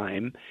breakfast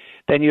time,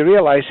 then you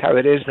realize how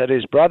it is that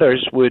his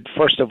brothers would,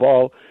 first of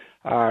all,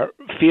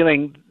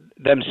 feeling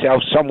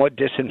themselves somewhat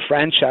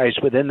disenfranchised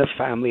within the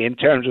family in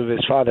terms of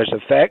his father's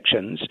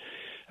affections,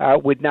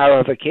 would now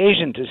have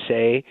occasion to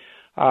say,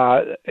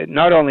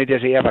 not only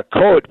does he have a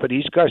coat, but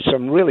he's got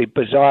some really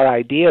bizarre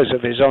ideas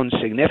of his own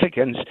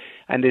significance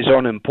and his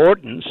own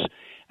importance.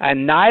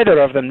 And none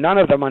of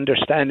them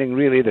understanding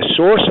really the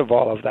source of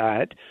all of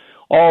that,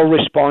 all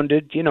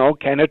responded,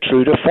 kind of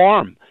true to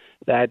form.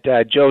 That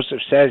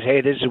Joseph says,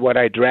 hey, this is what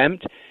I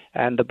dreamt.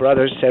 And the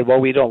brothers said, well,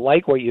 we don't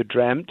like what you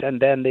dreamt.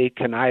 And then they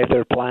connive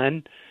their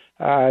plan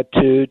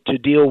to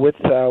deal with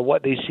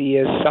what they see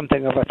as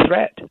something of a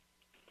threat.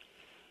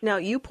 Now,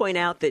 you point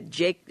out that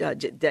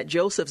that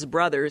Joseph's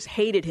brothers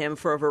hated him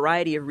for a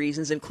variety of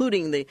reasons,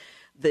 including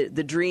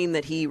the dream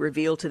that he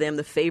revealed to them,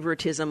 the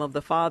favoritism of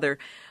the father.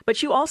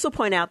 But you also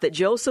point out that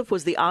Joseph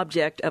was the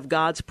object of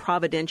God's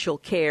providential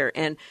care.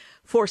 And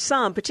for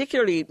some,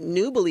 particularly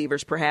new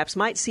believers perhaps,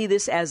 might see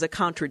this as a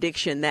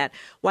contradiction, that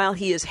while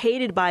he is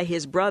hated by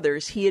his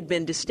brothers, he had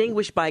been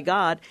distinguished by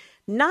God,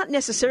 not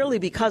necessarily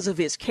because of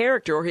his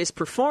character or his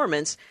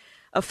performance,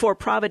 for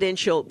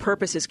providential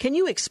purposes. Can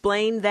you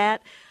explain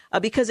that?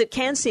 Because it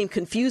can seem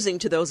confusing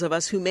to those of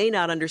us who may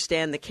not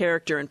understand the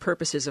character and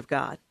purposes of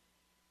God.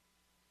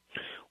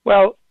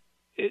 Well,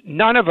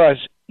 none of us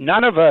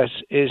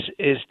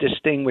is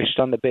distinguished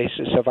on the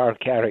basis of our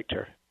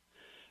character.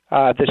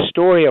 The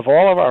story of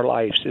all of our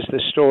lives is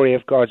the story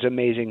of God's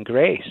amazing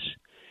grace.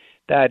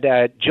 That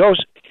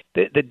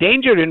the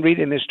danger in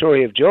reading the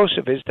story of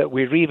Joseph is that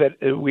we read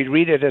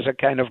it as a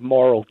kind of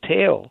moral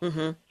tale.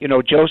 Mm-hmm.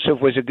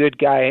 Joseph was a good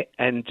guy,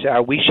 and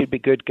we should be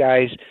good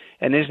guys.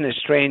 And isn't it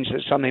strange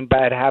that something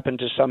bad happened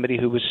to somebody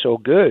who was so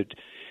good?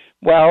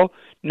 Well,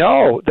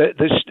 no.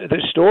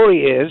 The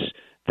story is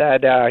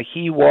that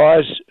he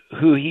was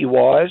who he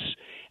was,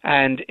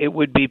 and it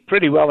would be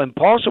pretty well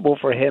impossible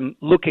for him,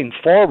 looking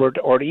forward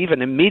or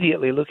even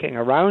immediately looking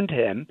around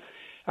him,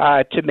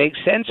 to make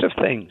sense of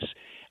things.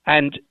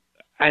 And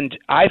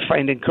I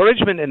find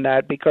encouragement in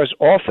that, because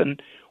often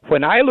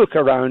when I look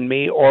around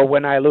me, or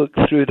when I look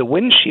through the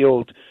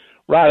windshield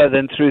rather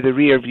than through the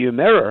rear view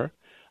mirror,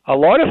 a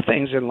lot of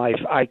things in life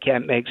I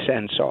can't make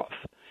sense of.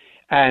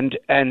 And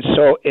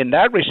so in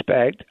that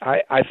respect,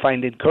 I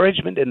find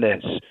encouragement in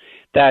this,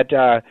 that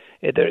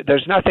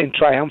there's nothing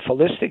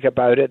triumphalistic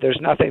about it.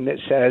 There's nothing that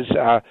says,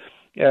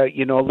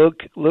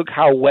 look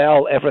how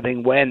well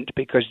everything went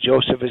because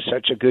Joseph is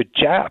such a good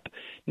chap.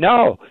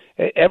 No,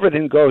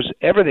 everything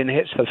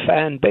hits the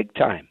fan big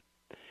time.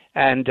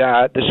 And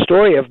the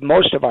story of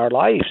most of our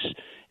lives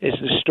is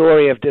the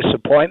story of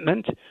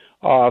disappointment,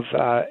 of,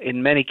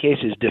 in many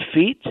cases,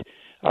 defeat,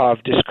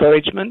 of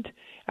discouragement.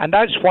 And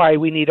that's why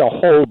we need a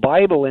whole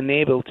Bible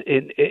enabled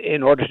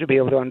in order to be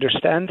able to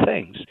understand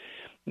things.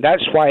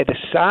 That's why the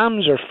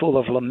Psalms are full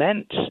of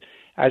laments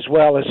as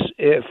well as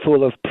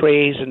full of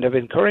praise and of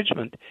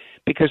encouragement,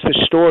 because the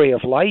story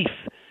of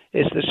life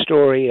is the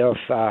story of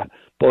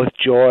both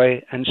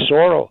joy and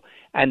sorrow.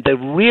 And the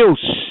real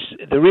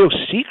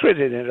secret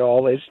in it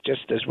all is,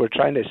 just as we're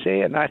trying to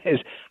say, and that is,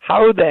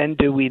 how then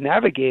do we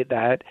navigate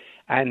that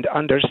and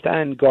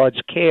understand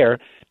God's care,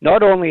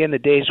 not only in the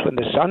days when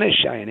the sun is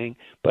shining,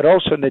 but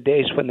also in the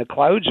days when the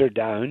clouds are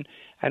down,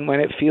 and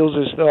when it feels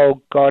as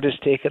though God has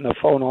taken the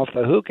phone off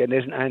the hook and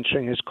isn't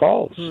answering his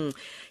calls.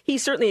 He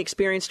certainly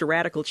experienced a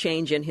radical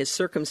change in his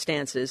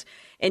circumstances.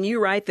 And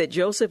you write that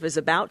Joseph is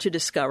about to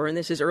discover, and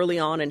this is early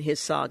on in his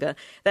saga,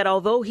 that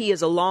although he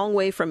is a long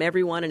way from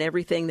everyone and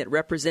everything that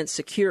represents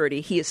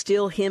security, he is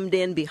still hemmed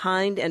in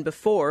behind and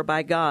before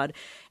by God,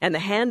 and the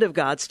hand of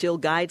God still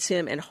guides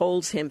him and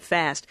holds him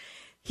fast.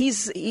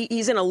 He's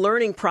in a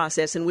learning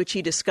process in which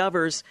he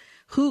discovers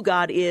who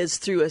God is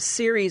through a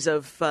series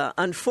of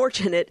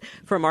unfortunate,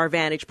 from our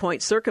vantage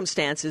point,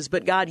 circumstances,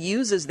 but God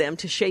uses them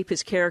to shape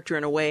his character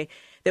in a way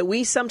that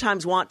we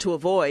sometimes want to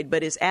avoid,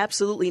 but is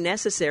absolutely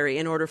necessary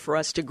in order for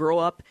us to grow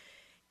up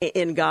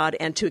in God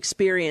and to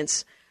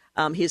experience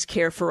his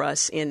care for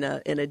us in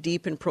a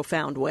deep and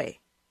profound way.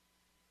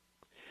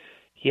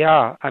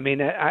 Yeah, I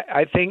mean,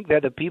 I think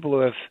that the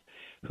people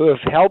who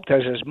have helped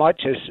us as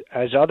much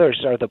as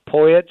others are the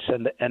poets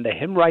and the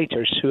hymn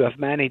writers who have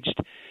managed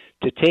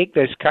to take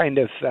this kind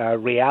of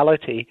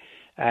reality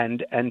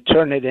and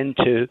turn it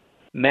into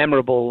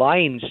memorable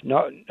lines.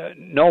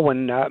 No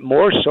one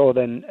more so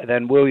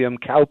than William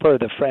Cowper,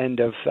 the friend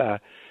of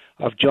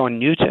John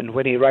Newton,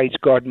 when he writes,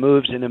 "God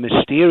moves in a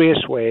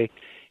mysterious way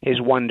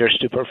his wonders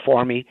to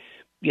perform." He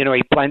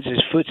plants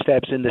his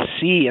footsteps in the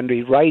sea and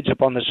he rides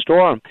upon the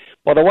storm.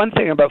 Well, the one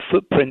thing about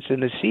footprints in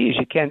the sea is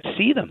you can't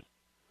see them.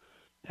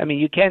 I mean,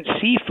 you can't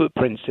see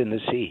footprints in the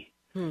sea.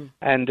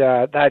 And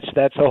that's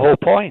the whole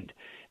point.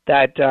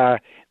 That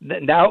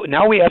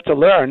now we have to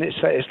learn.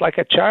 It's like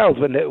a child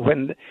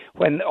when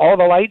all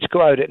the lights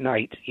go out at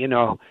night,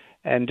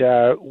 and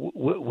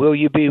will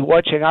you be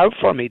watching out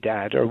for me,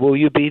 Dad, or will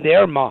you be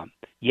there, Mom?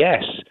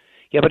 Yes.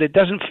 Yeah, but it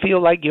doesn't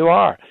feel like you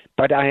are,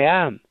 but I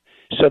am.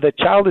 So the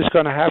child is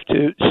going to have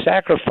to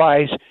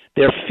sacrifice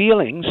their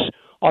feelings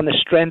on the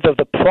strength of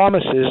the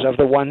promises of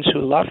the ones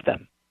who love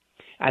them.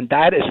 And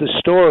that is the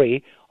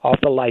story of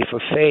the life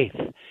of faith.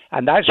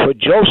 And that's what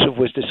Joseph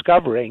was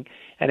discovering,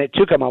 and it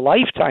took him a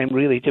lifetime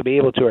really to be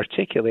able to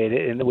articulate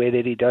it in the way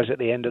that he does at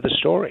the end of the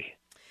story.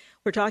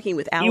 We're talking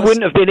with Alice. He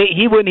wouldn't have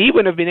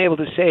been able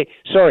to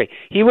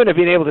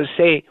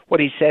say what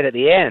he said at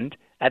the end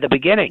at the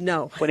beginning.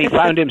 No. when he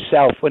found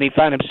himself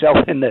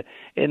in the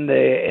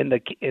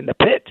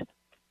pit.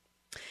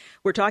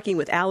 We're talking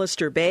with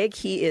Alistair Begg.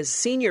 He is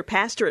senior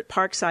pastor at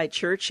Parkside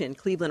Church in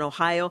Cleveland,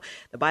 Ohio,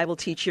 the Bible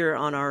teacher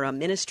on our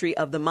Ministry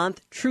of the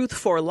Month, Truth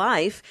for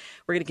Life.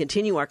 We're going to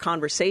continue our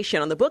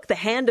conversation on the book, The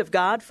Hand of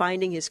God,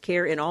 Finding His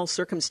Care in All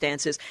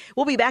Circumstances.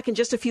 We'll be back in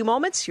just a few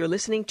moments. You're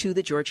listening to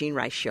The Georgene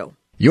Rice Show.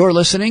 You're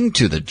listening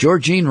to the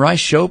Georgene Rice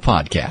Show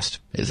podcast.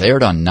 It's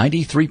aired on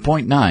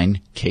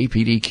 93.9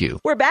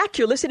 KPDQ. We're back.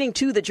 You're listening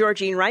to the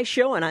Georgene Rice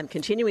Show, and I'm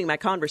continuing my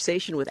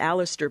conversation with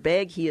Alistair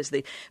Begg. He is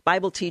the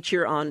Bible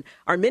teacher on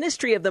our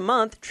Ministry of the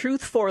Month,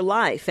 Truth for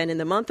Life. And in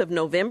the month of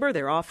November,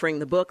 they're offering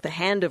the book, The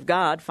Hand of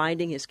God,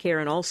 Finding His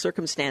Care in All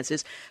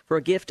Circumstances, for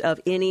a gift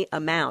of any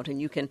amount. And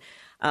you can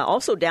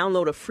also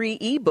download a free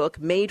ebook,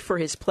 Made for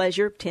His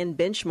Pleasure, 10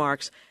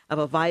 Benchmarks of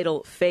a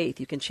Vital Faith.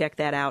 You can check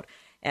that out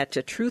at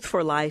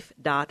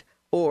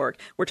truthforlife.org.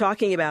 We're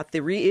talking about the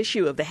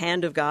reissue of The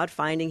Hand of God,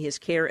 Finding His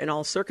Care in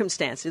All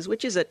Circumstances,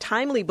 which is a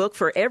timely book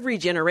for every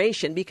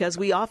generation because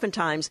we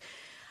oftentimes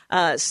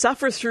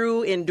suffer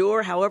through,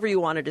 endure, however you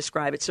want to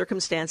describe it,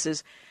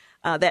 circumstances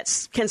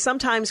that can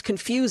sometimes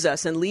confuse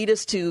us and lead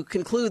us to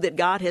conclude that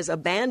God has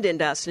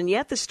abandoned us. And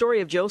yet the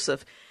story of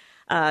Joseph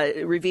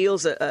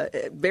reveals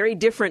a very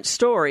different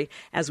story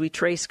as we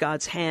trace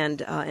God's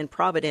hand and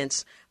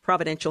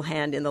providential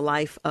hand in the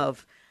life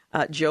of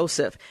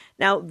Joseph.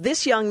 Now,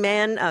 this young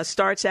man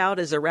starts out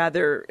as a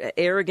rather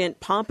arrogant,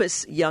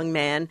 pompous young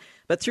man,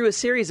 but through a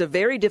series of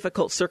very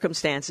difficult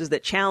circumstances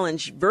that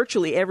challenge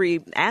virtually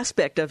every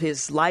aspect of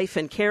his life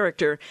and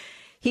character,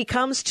 he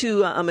comes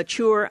to a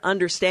mature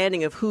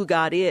understanding of who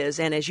God is.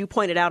 And as you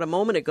pointed out a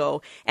moment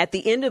ago, at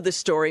the end of the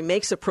story,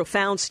 makes a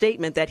profound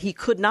statement that he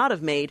could not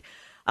have made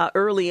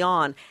early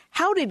on.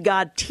 How did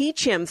God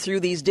teach him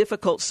through these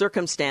difficult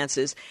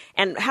circumstances?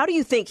 And how do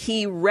you think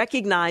he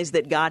recognized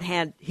that God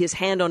had his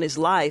hand on his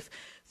life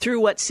through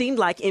what seemed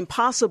like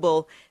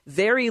impossible,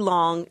 very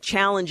long,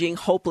 challenging,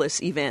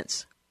 hopeless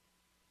events?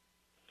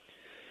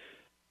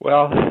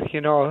 Well,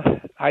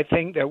 I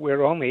think that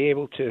we're only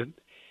able to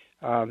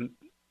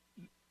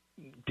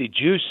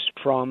deduce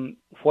from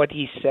what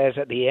he says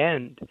at the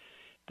end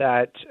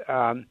that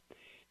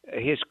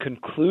his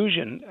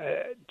conclusion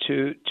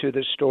to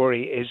the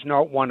story is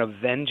not one of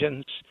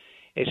vengeance,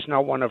 it's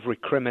not one of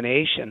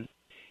recrimination,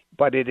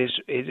 but it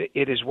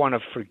is one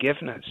of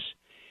forgiveness.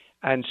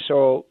 And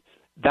so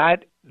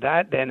that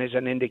then is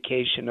an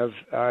indication of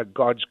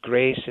God's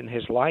grace in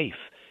his life.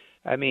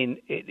 I mean,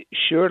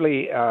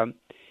 surely,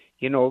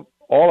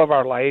 all of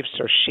our lives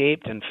are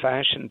shaped and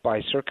fashioned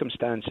by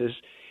circumstances,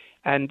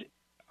 and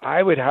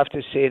I would have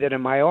to say that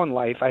in my own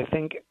life, I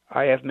think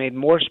I have made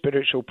more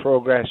spiritual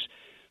progress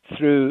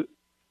through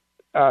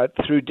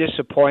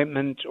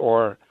disappointment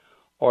or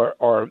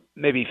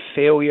maybe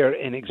failure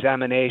in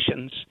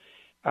examinations,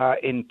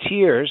 in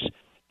tears,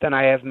 than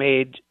I have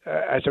made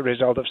as a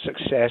result of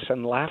success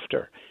and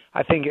laughter.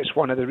 I think it's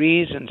one of the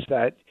reasons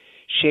that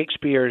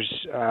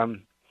Shakespeare's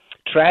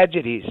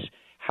tragedies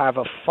have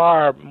a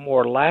far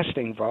more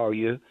lasting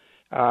value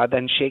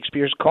than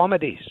Shakespeare's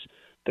comedies.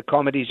 The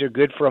comedies are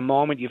good for a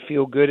moment, you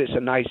feel good, it's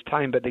a nice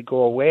time, but they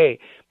go away.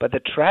 But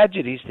the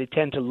tragedies, they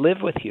tend to live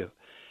with you.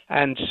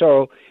 And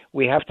so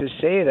we have to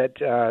say that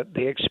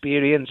the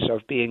experience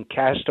of being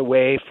cast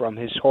away from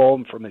his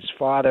home, from his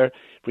father,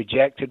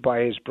 rejected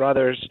by his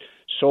brothers,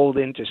 sold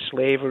into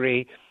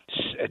slavery,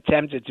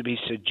 attempted to be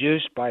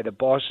seduced by the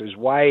boss's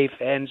wife,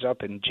 ends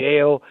up in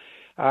jail,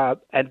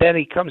 and then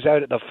he comes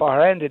out at the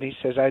far end and he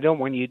says, I don't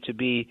want you to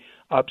be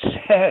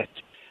upset.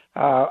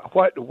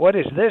 What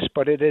is this?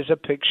 But it is a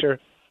picture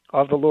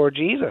of the Lord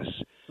Jesus,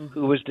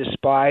 who was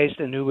despised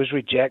and who was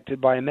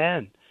rejected by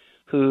men,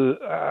 who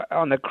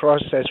on the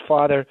cross says,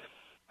 Father,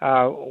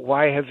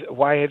 why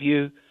have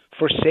you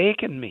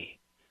forsaken me?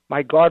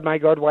 My God,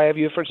 why have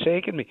you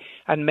forsaken me?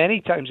 And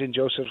many times in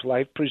Joseph's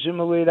life,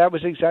 presumably that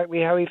was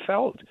exactly how he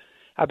felt.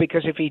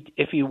 Because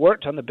if he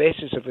worked on the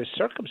basis of his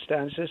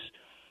circumstances,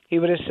 he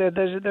would have said,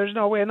 there's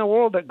no way in the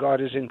world that God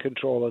is in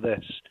control of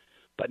this.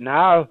 But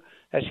now,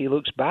 as he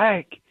looks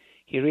back,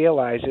 he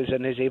realizes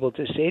and is able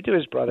to say to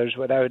his brothers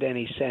without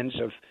any sense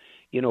of,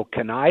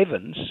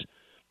 connivance,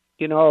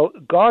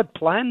 God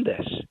planned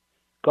this.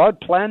 God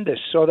planned this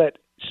so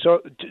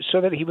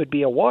that he would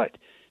be a what?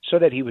 So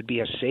that he would be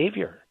a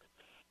savior.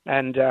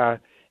 And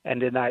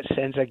in that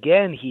sense,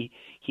 again, he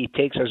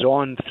takes us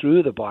on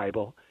through the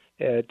Bible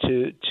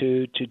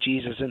to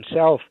Jesus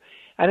himself.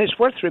 And it's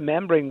worth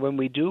remembering when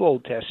we do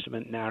Old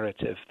Testament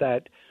narrative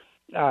that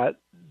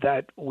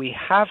we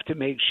have to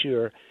make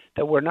sure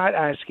that we're not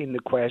asking the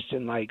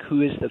question like,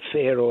 who is the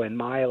Pharaoh in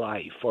my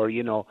life? Or,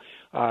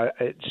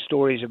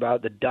 stories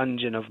about the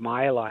dungeon of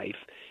my life.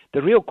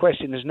 The real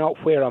question is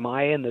not where am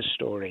I in this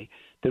story.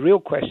 The real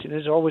question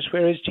is always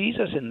where is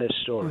Jesus in this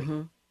story?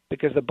 Mm-hmm.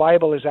 Because the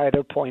Bible is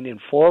either pointing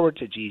forward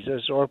to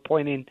Jesus or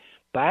pointing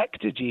back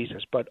to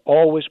Jesus, but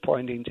always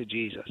pointing to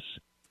Jesus.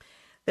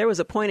 There was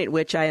a point at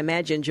which I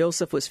imagine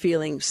Joseph was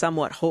feeling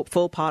somewhat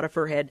hopeful.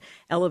 Potiphar had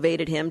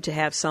elevated him to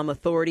have some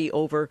authority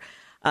over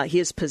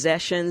his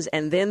possessions,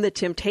 and then the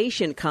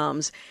temptation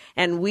comes,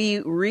 and we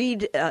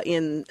read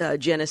in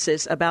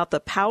Genesis about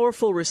the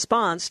powerful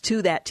response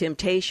to that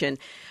temptation,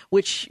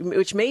 which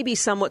may be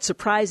somewhat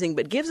surprising,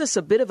 but gives us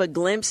a bit of a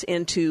glimpse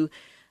into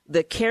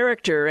the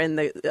character and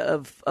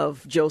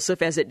of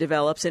Joseph as it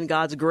develops in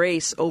God's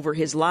grace over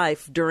his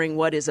life during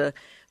what is a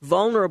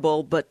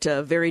vulnerable but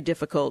very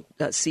difficult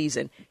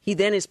season. He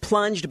then is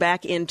plunged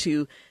back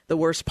into the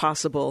worst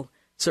possible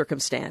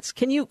circumstance.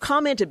 Can you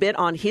comment a bit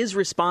on his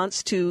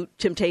response to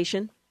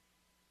temptation?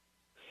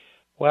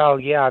 Well,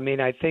 yeah,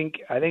 I think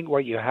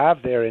what you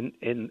have there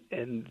in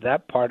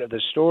that part of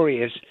the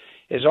story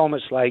is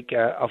almost like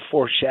a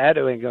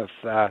foreshadowing of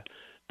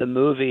the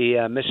movie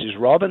Mrs.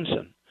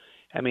 Robinson.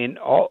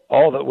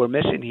 All that we're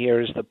missing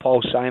here is the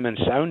Paul Simon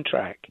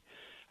soundtrack,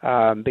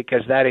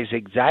 because that is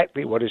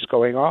exactly what is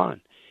going on.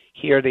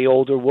 Here the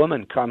older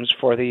woman comes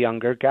for the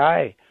younger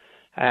guy.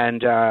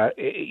 And,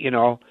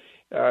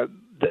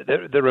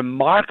 the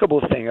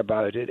remarkable thing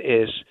about it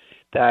is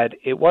that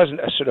it wasn't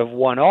a sort of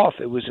one-off.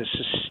 It was a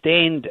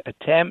sustained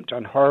attempt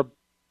on her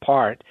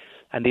part.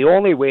 And the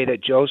only way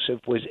that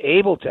Joseph was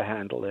able to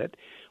handle it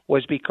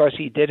was because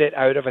he did it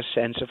out of a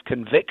sense of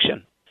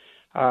conviction.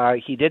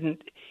 He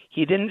didn't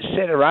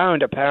sit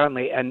around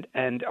apparently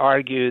and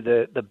argue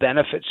the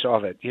benefits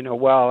of it.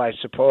 Well, I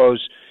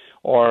suppose,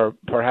 or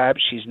perhaps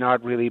she's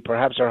not really,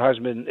 perhaps her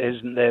husband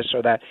isn't this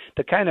or that.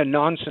 The kind of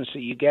nonsense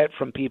that you get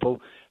from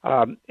people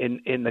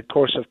in the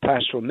course of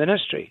pastoral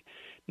ministry.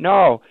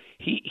 No,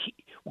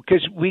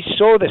 because we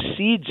sow the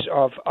seeds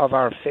of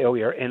our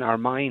failure in our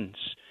minds.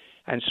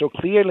 And so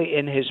clearly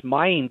in his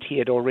mind he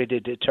had already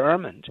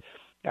determined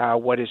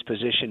what his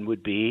position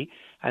would be.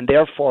 And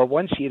therefore,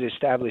 once he had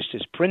established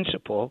his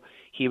principle,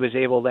 he was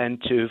able then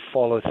to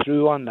follow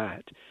through on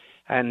that.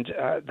 And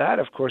that,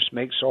 of course,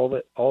 makes all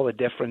the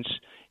difference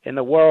in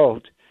the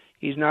world.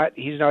 He's not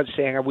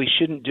saying we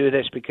shouldn't do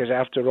this because,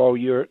 after all,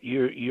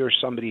 you're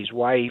somebody's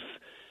wife.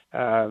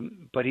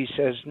 But he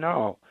says,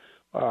 no.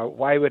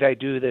 Why would I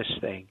do this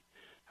thing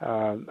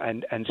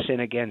and sin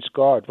against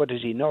God? What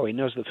does he know? He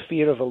knows the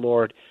fear of the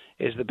Lord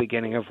is the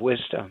beginning of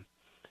wisdom.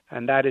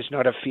 And that is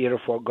not a fear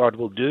of what God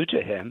will do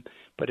to him,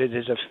 but it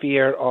is a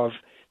fear of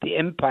the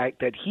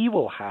impact that he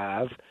will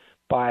have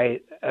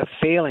by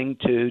failing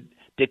to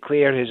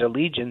declare his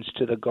allegiance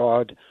to the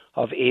God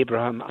of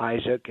Abraham,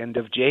 Isaac, and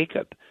of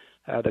Jacob,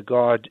 the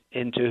God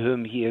into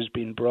whom he has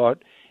been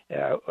brought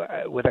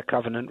with a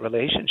covenant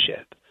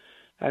relationship.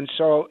 And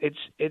so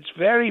it's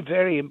very,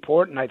 very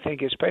important, I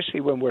think,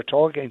 especially when we're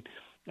talking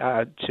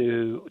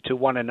to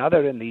one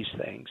another in these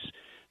things,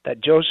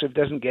 that Joseph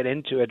doesn't get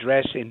into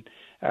addressing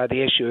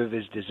the issue of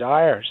his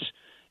desires.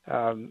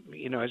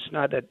 It's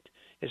not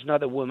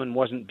that woman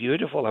wasn't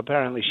beautiful.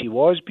 Apparently she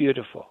was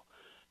beautiful.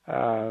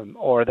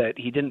 Or that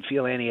he didn't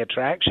feel any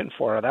attraction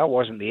for her. That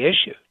wasn't the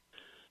issue.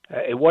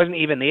 It wasn't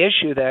even the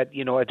issue that,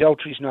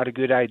 adultery is not a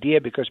good idea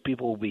because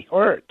people will be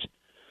hurt.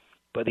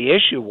 But the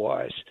issue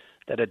was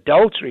that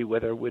adultery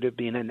with her would have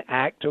been an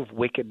act of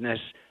wickedness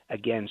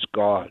against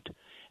God.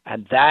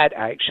 And that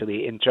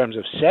actually, in terms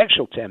of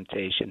sexual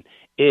temptation,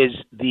 is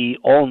the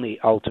only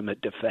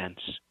ultimate defense.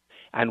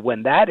 And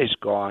when that is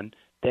gone,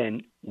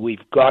 then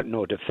we've got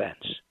no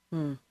defense.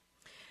 Hmm.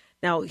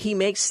 Now, he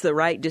makes the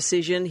right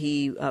decision.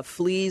 He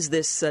flees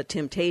this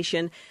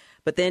temptation,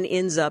 but then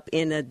ends up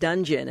in a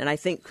dungeon. And I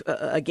think,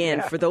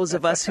 again, for those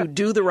of us who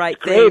do the right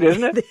thing. Great,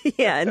 isn't it?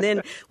 Yeah, and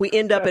then we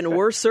end up in a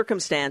worse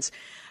circumstance.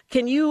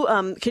 Can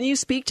you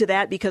speak to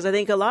that? Because I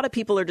think a lot of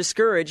people are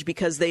discouraged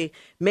because they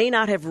may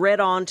not have read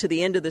on to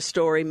the end of the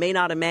story, may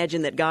not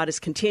imagine that God is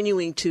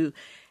continuing to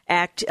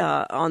act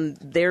on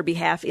their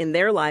behalf in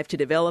their life to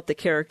develop the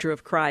character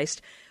of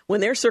Christ when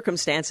their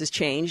circumstances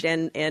changed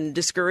and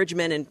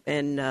discouragement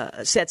and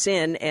sets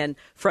in and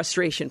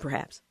frustration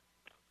perhaps.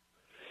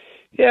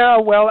 Yeah,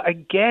 well,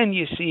 again,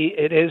 you see,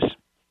 it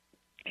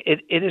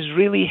is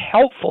really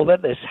helpful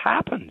that this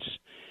happens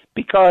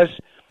because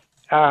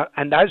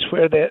And that's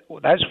where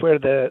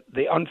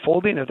the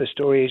unfolding of the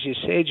story, as you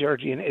say,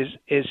 Georgine,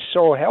 is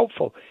so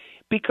helpful,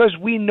 because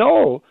we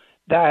know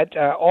that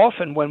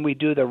often when we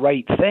do the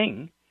right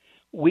thing,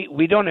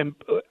 we don't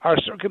our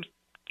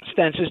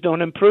circumstances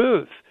don't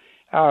improve,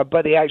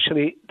 but they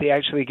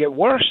actually get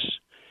worse.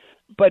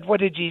 But what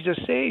did Jesus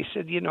say? He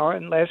said,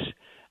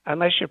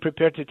 unless you're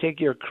prepared to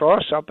take your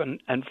cross up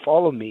and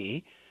follow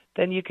me,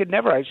 then you could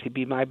never actually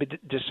be my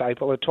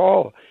disciple at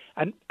all.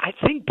 And I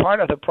think part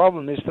of the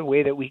problem is the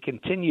way that we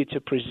continue to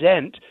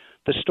present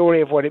the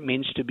story of what it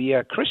means to be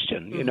a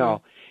Christian.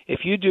 Mm-hmm.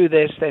 If you do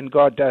this, then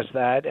God does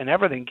that, and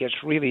everything gets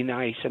really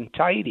nice and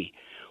tidy,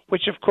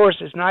 which of course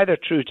is neither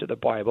true to the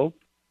Bible,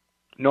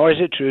 nor is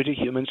it true to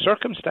human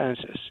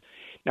circumstances.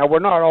 Now, we're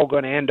not all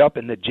going to end up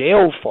in the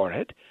jail for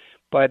it,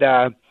 but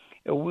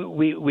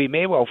we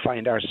may well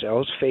find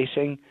ourselves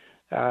facing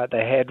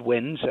the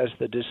headwinds, as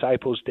the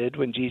disciples did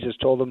when Jesus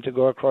told them to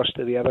go across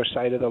to the other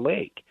side of the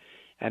lake.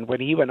 And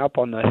when he went up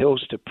on the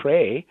hills to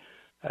pray,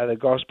 the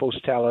Gospels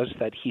tell us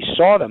that he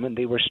saw them and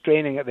they were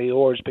straining at the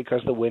oars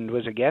because the wind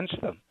was against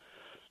them.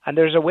 And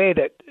there's a way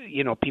that,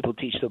 people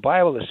teach the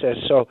Bible that says,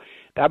 so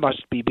that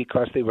must be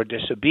because they were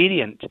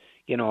disobedient.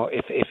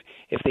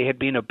 If they had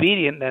been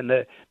obedient, then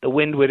the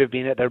wind would have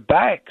been at their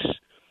backs.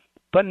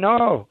 But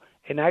no,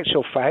 in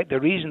actual fact, the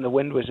reason the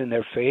wind was in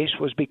their face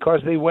was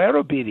because they were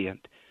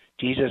obedient.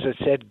 Jesus had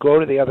said, go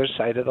to the other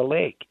side of the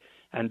lake.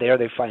 And there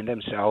they find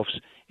themselves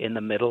in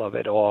the middle of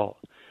it all.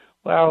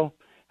 Well,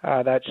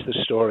 that's the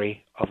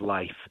story of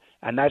life.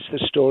 And that's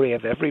the story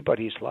of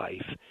everybody's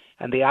life.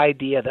 And the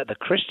idea that the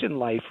Christian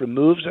life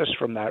removes us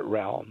from that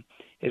realm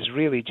is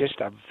really just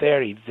a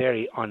very,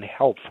 very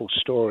unhelpful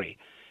story.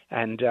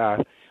 And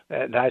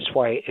that's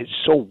why it's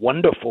so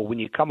wonderful when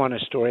you come on a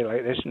story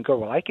like this and go,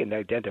 well, I can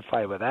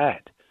identify with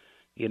that.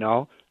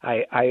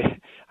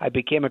 I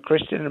became a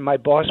Christian and my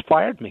boss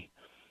fired me.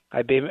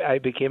 I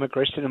became a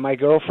Christian and my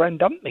girlfriend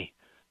dumped me.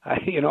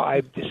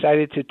 I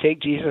decided to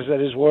take Jesus at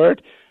his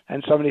word,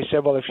 and somebody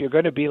said, well, if you're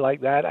going to be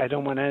like that, I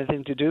don't want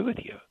anything to do with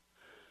you.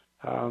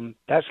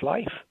 That's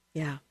life.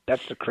 Yeah.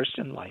 That's the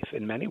Christian life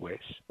in many ways.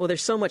 Well,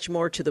 there's so much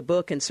more to the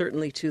book and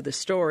certainly to the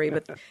story,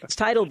 but it's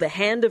titled The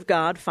Hand of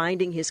God,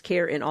 Finding His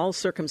Care in All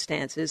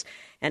Circumstances.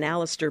 And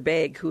Alistair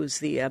Begg, who's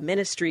the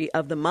Ministry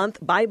of the Month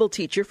Bible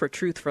teacher for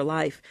Truth for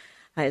Life,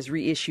 has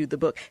reissued the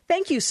book.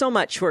 Thank you so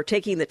much for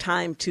taking the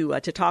time to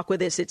talk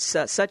with us. It's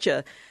such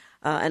an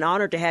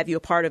honor to have you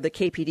a part of the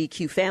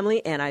KPDQ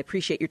family, and I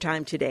appreciate your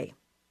time today.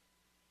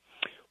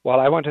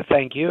 Well, I want to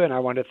thank you, and I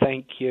want to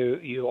thank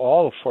you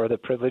all for the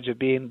privilege of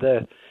being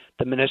the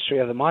Ministry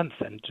of the Month.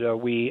 And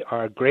we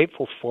are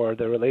grateful for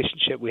the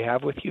relationship we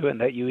have with you and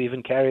that you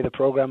even carry the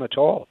program at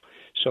all.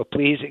 So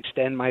please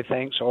extend my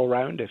thanks all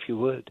around if you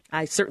would.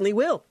 I certainly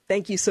will.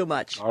 Thank you so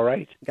much. All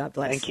right. God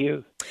bless. Thank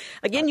you.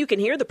 Again, you can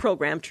hear the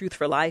program Truth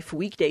for Life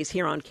weekdays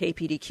here on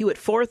KPDQ at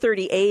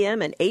 4:30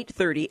 a.m. and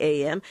 8:30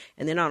 a.m.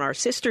 and then on our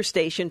sister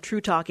station,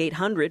 True Talk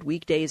 800,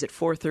 weekdays at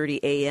 4:30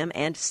 a.m.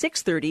 and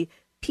 6:30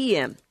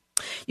 p.m.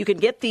 You can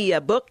get the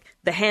book,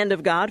 The Hand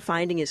of God,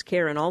 Finding His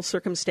Care in All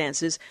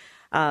Circumstances.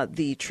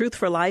 The Truth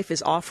for Life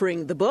is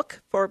offering the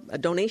book for a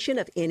donation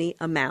of any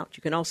amount.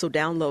 You can also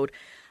download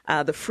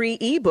the free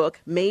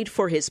ebook, Made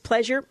for His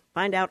Pleasure.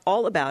 Find out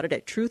all about it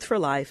at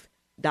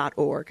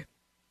truthforlife.org.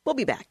 We'll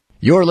be back.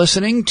 You're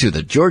listening to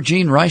the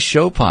Georgene Rice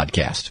Show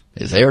podcast.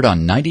 It's aired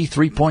on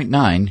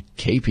 93.9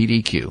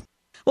 KPDQ.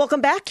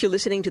 Welcome back. You're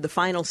listening to the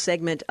final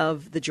segment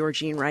of the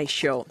Georgene Rice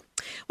Show.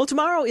 Well,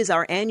 tomorrow is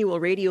our annual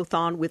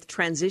Radiothon with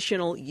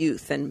Transitional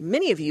Youth, and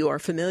many of you are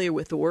familiar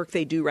with the work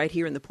they do right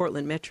here in the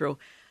Portland metro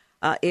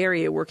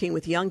area, working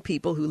with young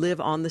people who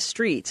live on the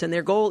streets. And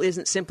their goal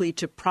isn't simply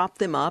to prop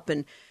them up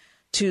and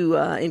to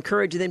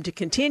encourage them to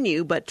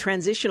continue, but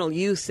Transitional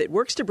Youth, it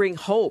works to bring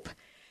hope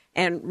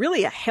and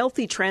really a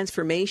healthy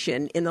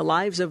transformation in the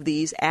lives of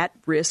these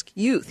at-risk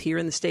youth here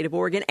in the state of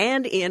Oregon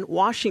and in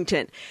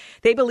Washington.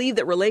 They believe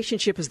that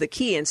relationship is the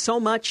key, and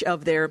so much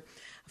of their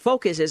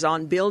focus is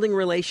on building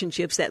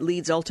relationships that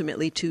leads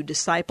ultimately to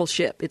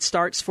discipleship. It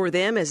starts for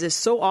them, as is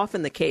so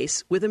often the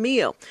case, with a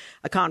meal,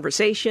 a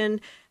conversation,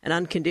 an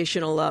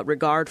unconditional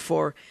regard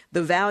for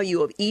the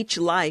value of each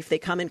life they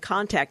come in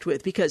contact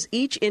with, because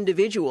each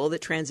individual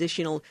that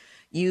Transitional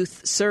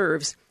Youth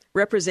serves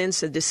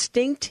represents a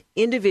distinct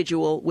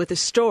individual with a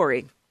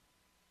story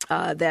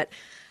that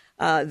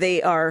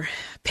they are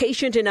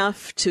patient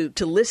enough to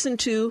listen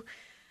to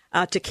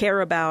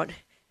care about,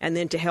 and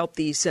then to help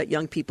these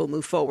young people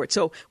move forward.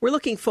 So we're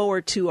looking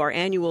forward to our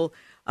annual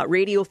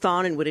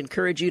Radiothon and would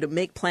encourage you to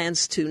make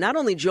plans to not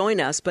only join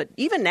us, but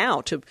even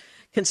now to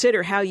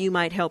consider how you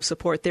might help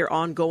support their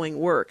ongoing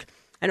work.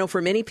 I know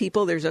for many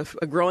people there's a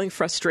growing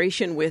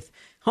frustration with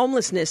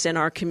homelessness in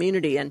our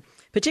community, and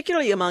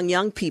particularly among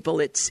young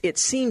people, it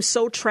seems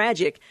so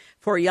tragic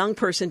for a young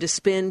person to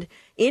spend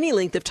any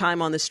length of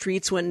time on the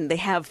streets when they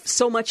have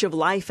so much of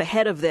life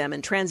ahead of them.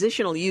 And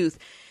Transitional Youth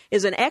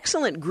is an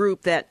excellent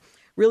group that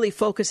really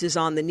focuses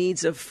on the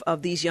needs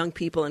of these young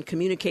people and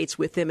communicates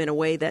with them in a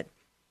way that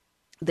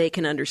they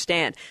can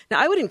understand. Now,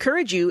 I would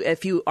encourage you,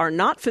 if you are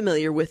not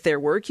familiar with their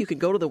work, you can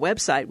go to the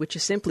website, which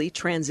is simply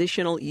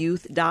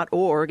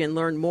transitionalyouth.org, and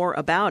learn more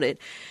about it.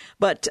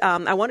 But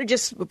I want to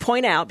just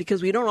point out,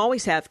 because we don't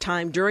always have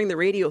time during the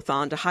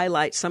Radiothon to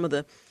highlight some of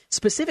the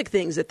specific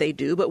things that they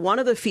do, but one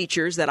of the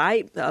features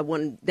that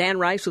when Dan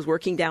Rice was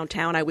working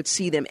downtown, I would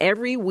see them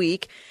every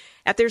week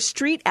at their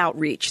street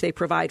outreach. They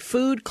provide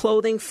food,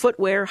 clothing,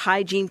 footwear,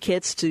 hygiene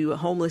kits to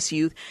homeless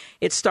youth.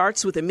 It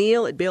starts with a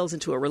meal. It builds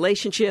into a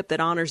relationship that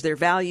honors their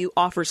value,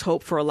 offers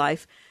hope for a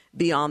life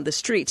beyond the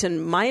streets.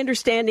 And my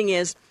understanding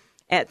is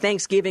at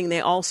Thanksgiving,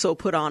 they also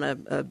put on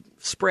a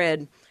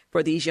spread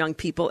for these young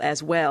people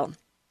as well.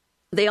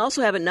 They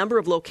also have a number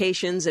of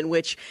locations in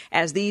which,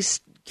 as these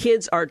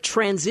kids are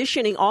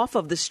transitioning off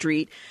of the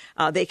street,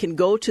 they can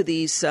go to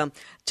these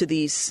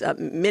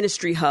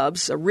ministry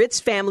hubs. Ritz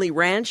Family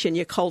Ranch in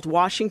Yakult,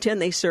 Washington.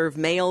 They serve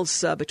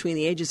males between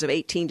the ages of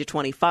 18 to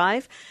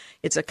 25.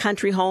 It's a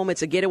country home.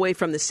 It's a getaway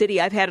from the city.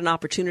 I've had an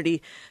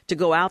opportunity to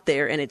go out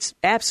there, and it's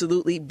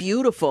absolutely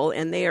beautiful.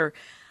 And they are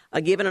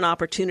given an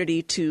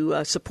opportunity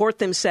to support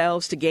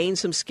themselves, to gain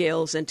some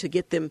skills, and to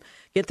get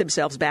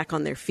themselves back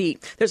on their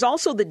feet. There's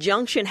also the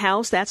Junction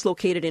House. That's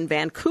located in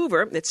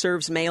Vancouver. It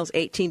serves males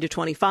 18 to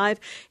 25.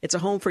 It's a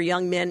home for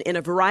young men in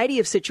a variety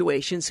of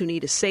situations who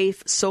need a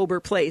safe,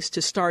 sober place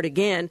to start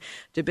again,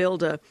 to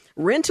build a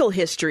rental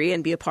history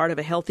and be a part of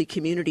a healthy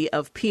community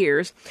of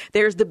peers.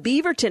 There's the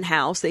Beaverton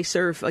House. They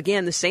serve,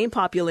 again, the same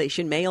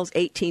population, males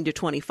 18 to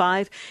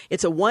 25.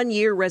 It's a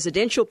 1-year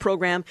residential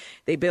program.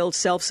 They build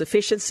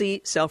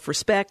self-sufficiency,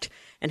 self-respect,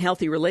 and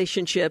healthy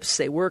relationships.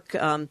 They work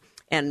on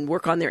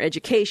their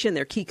education.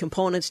 They're key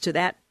components to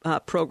that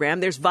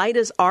program. There's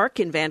Vida's Ark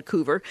in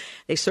Vancouver.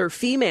 They serve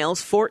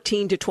females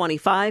 14 to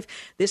 25.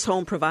 This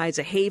home provides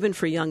a haven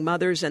for young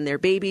mothers and their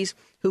babies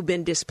who've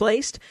been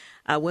displaced.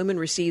 Women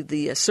receive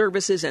the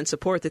services and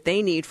support that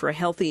they need for a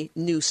healthy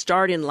new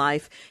start in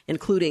life,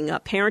 including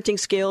parenting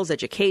skills,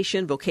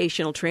 education,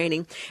 vocational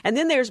training. And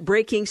then there's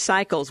Breaking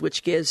Cycles,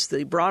 which gives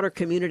the broader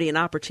community an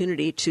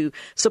opportunity to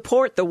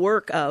support the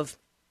work of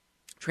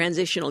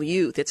transitional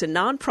youth. It's a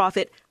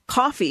nonprofit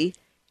coffee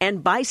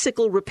and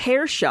bicycle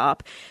repair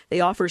shop.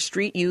 They offer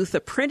street youth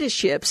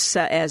apprenticeships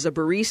as a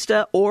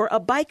barista or a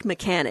bike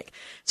mechanic.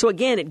 So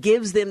again, it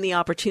gives them the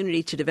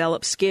opportunity to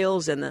develop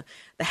skills and the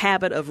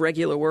habit of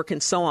regular work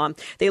and so on.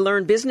 They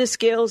learn business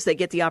skills. They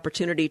get the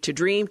opportunity to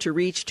dream, to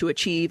reach, to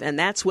achieve. And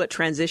that's what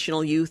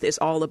transitional youth is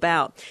all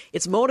about.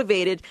 It's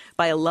motivated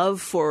by a love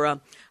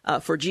for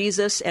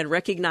Jesus and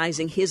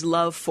recognizing his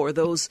love for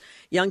those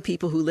young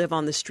people who live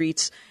on the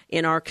streets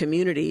in our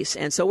communities.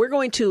 And so we're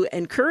going to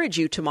encourage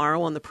you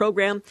tomorrow on the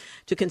program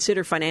to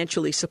consider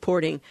financially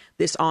supporting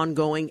this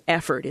ongoing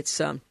effort.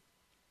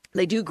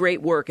 They do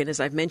great work. And as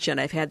I've mentioned,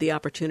 I've had the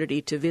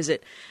opportunity to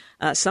visit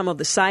some of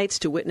the sites,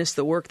 to witness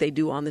the work they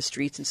do on the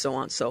streets and so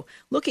on. So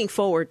looking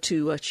forward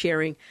to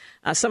sharing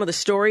some of the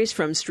stories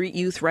from street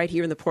youth right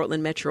here in the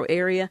Portland metro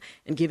area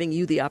and giving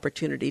you the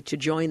opportunity to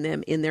join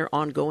them in their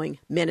ongoing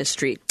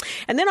ministry.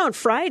 And then on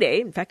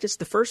Friday, in fact, it's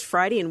the first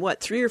Friday in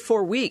 3 or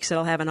 4 weeks that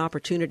I'll have an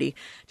opportunity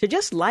to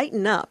just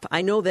lighten up.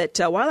 I know that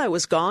while I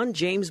was gone,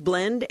 James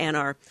Blend and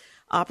our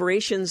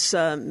operations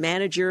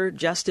manager,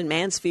 Justin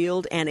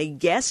Mansfield, and a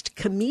guest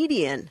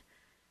comedian.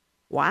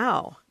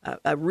 Wow,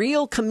 a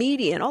real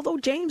comedian, although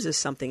James is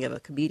something of a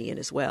comedian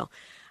as well.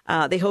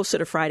 They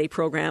hosted a Friday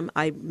program.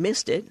 I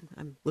missed it.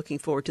 I'm looking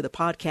forward to the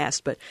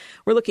podcast, but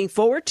we're looking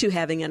forward to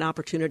having an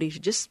opportunity to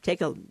just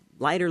take a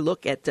lighter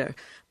look at the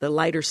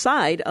lighter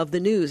side of the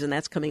news, and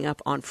that's coming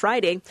up on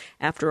Friday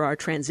after our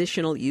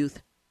Transitional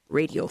Youth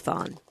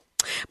Radiothon.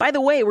 By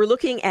the way, we're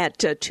looking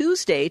at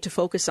Tuesday to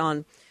focus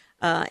on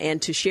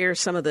and to share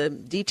some of the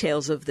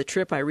details of the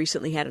trip I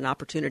recently had an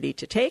opportunity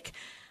to take.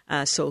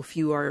 So if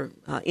you are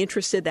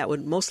interested, that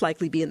would most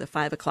likely be in the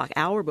 5 o'clock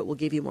hour, but we'll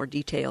give you more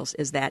details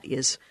as that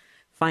is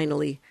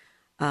finally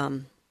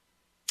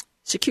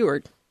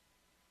secured.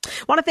 I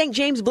want to thank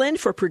James Blend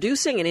for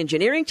producing and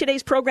engineering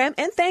today's program,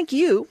 and thank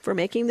you for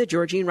making the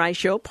Georgene Rice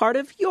Show part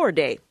of your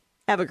day.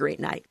 Have a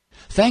great night.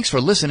 Thanks for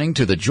listening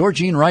to the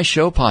Georgene Rice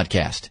Show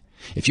podcast.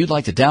 If you'd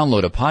like to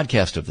download a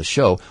podcast of the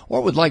show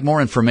or would like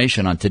more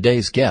information on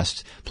today's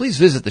guests, please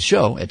visit the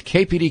show at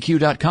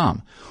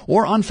kpdq.com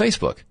or on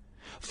Facebook.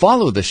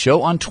 Follow the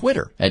show on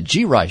Twitter at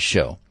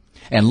GRiceShow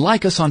and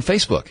like us on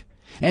Facebook.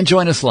 And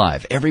join us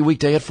live every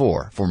weekday at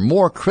 4 for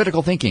more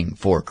critical thinking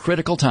for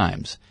critical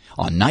times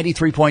on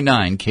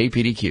 93.9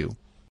 KPDQ.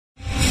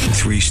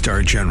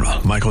 3-star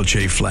General Michael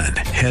J. Flynn,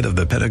 head of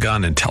the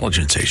Pentagon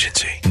Intelligence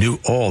Agency, knew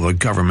all the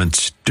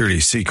government's dirty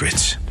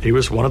secrets. He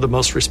was one of the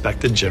most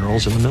respected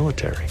generals in the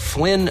military.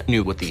 Flynn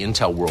knew what the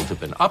intel world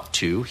had been up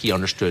to. He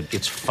understood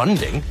its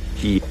funding.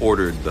 He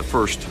ordered the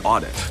first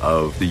audit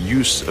of the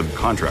use of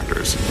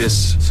contractors.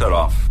 This set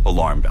off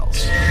alarm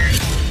bells.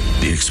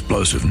 The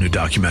explosive new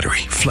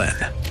documentary, Flynn,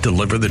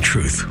 Deliver the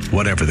Truth,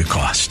 Whatever the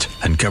Cost,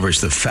 uncovers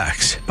the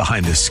facts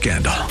behind this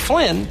scandal.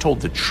 Flynn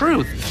told the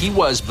truth. He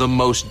was the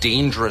most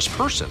dangerous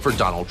person for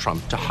Donald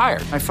Trump to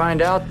hire. I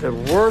find out the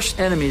worst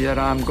enemy that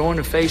I'm going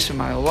to face in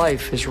my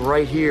life is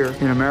right here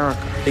in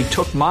America. They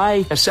took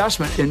my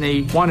assessment and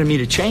they wanted me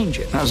to change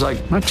it. And I was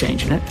like, I'm not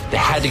changing it. They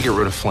had to get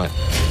rid of Flynn.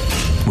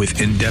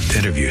 With in-depth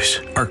interviews,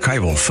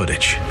 archival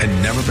footage,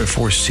 and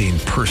never-before-seen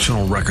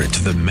personal records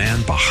of the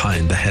man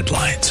behind the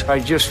headlines. I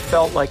just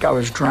felt like I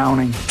was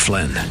drowning.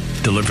 Flynn,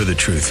 Deliver the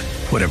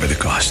Truth, Whatever the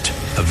Cost.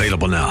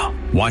 Available now.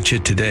 Watch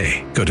it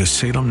today. Go to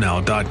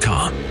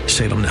salemnow.com.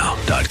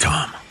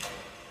 salemnow.com.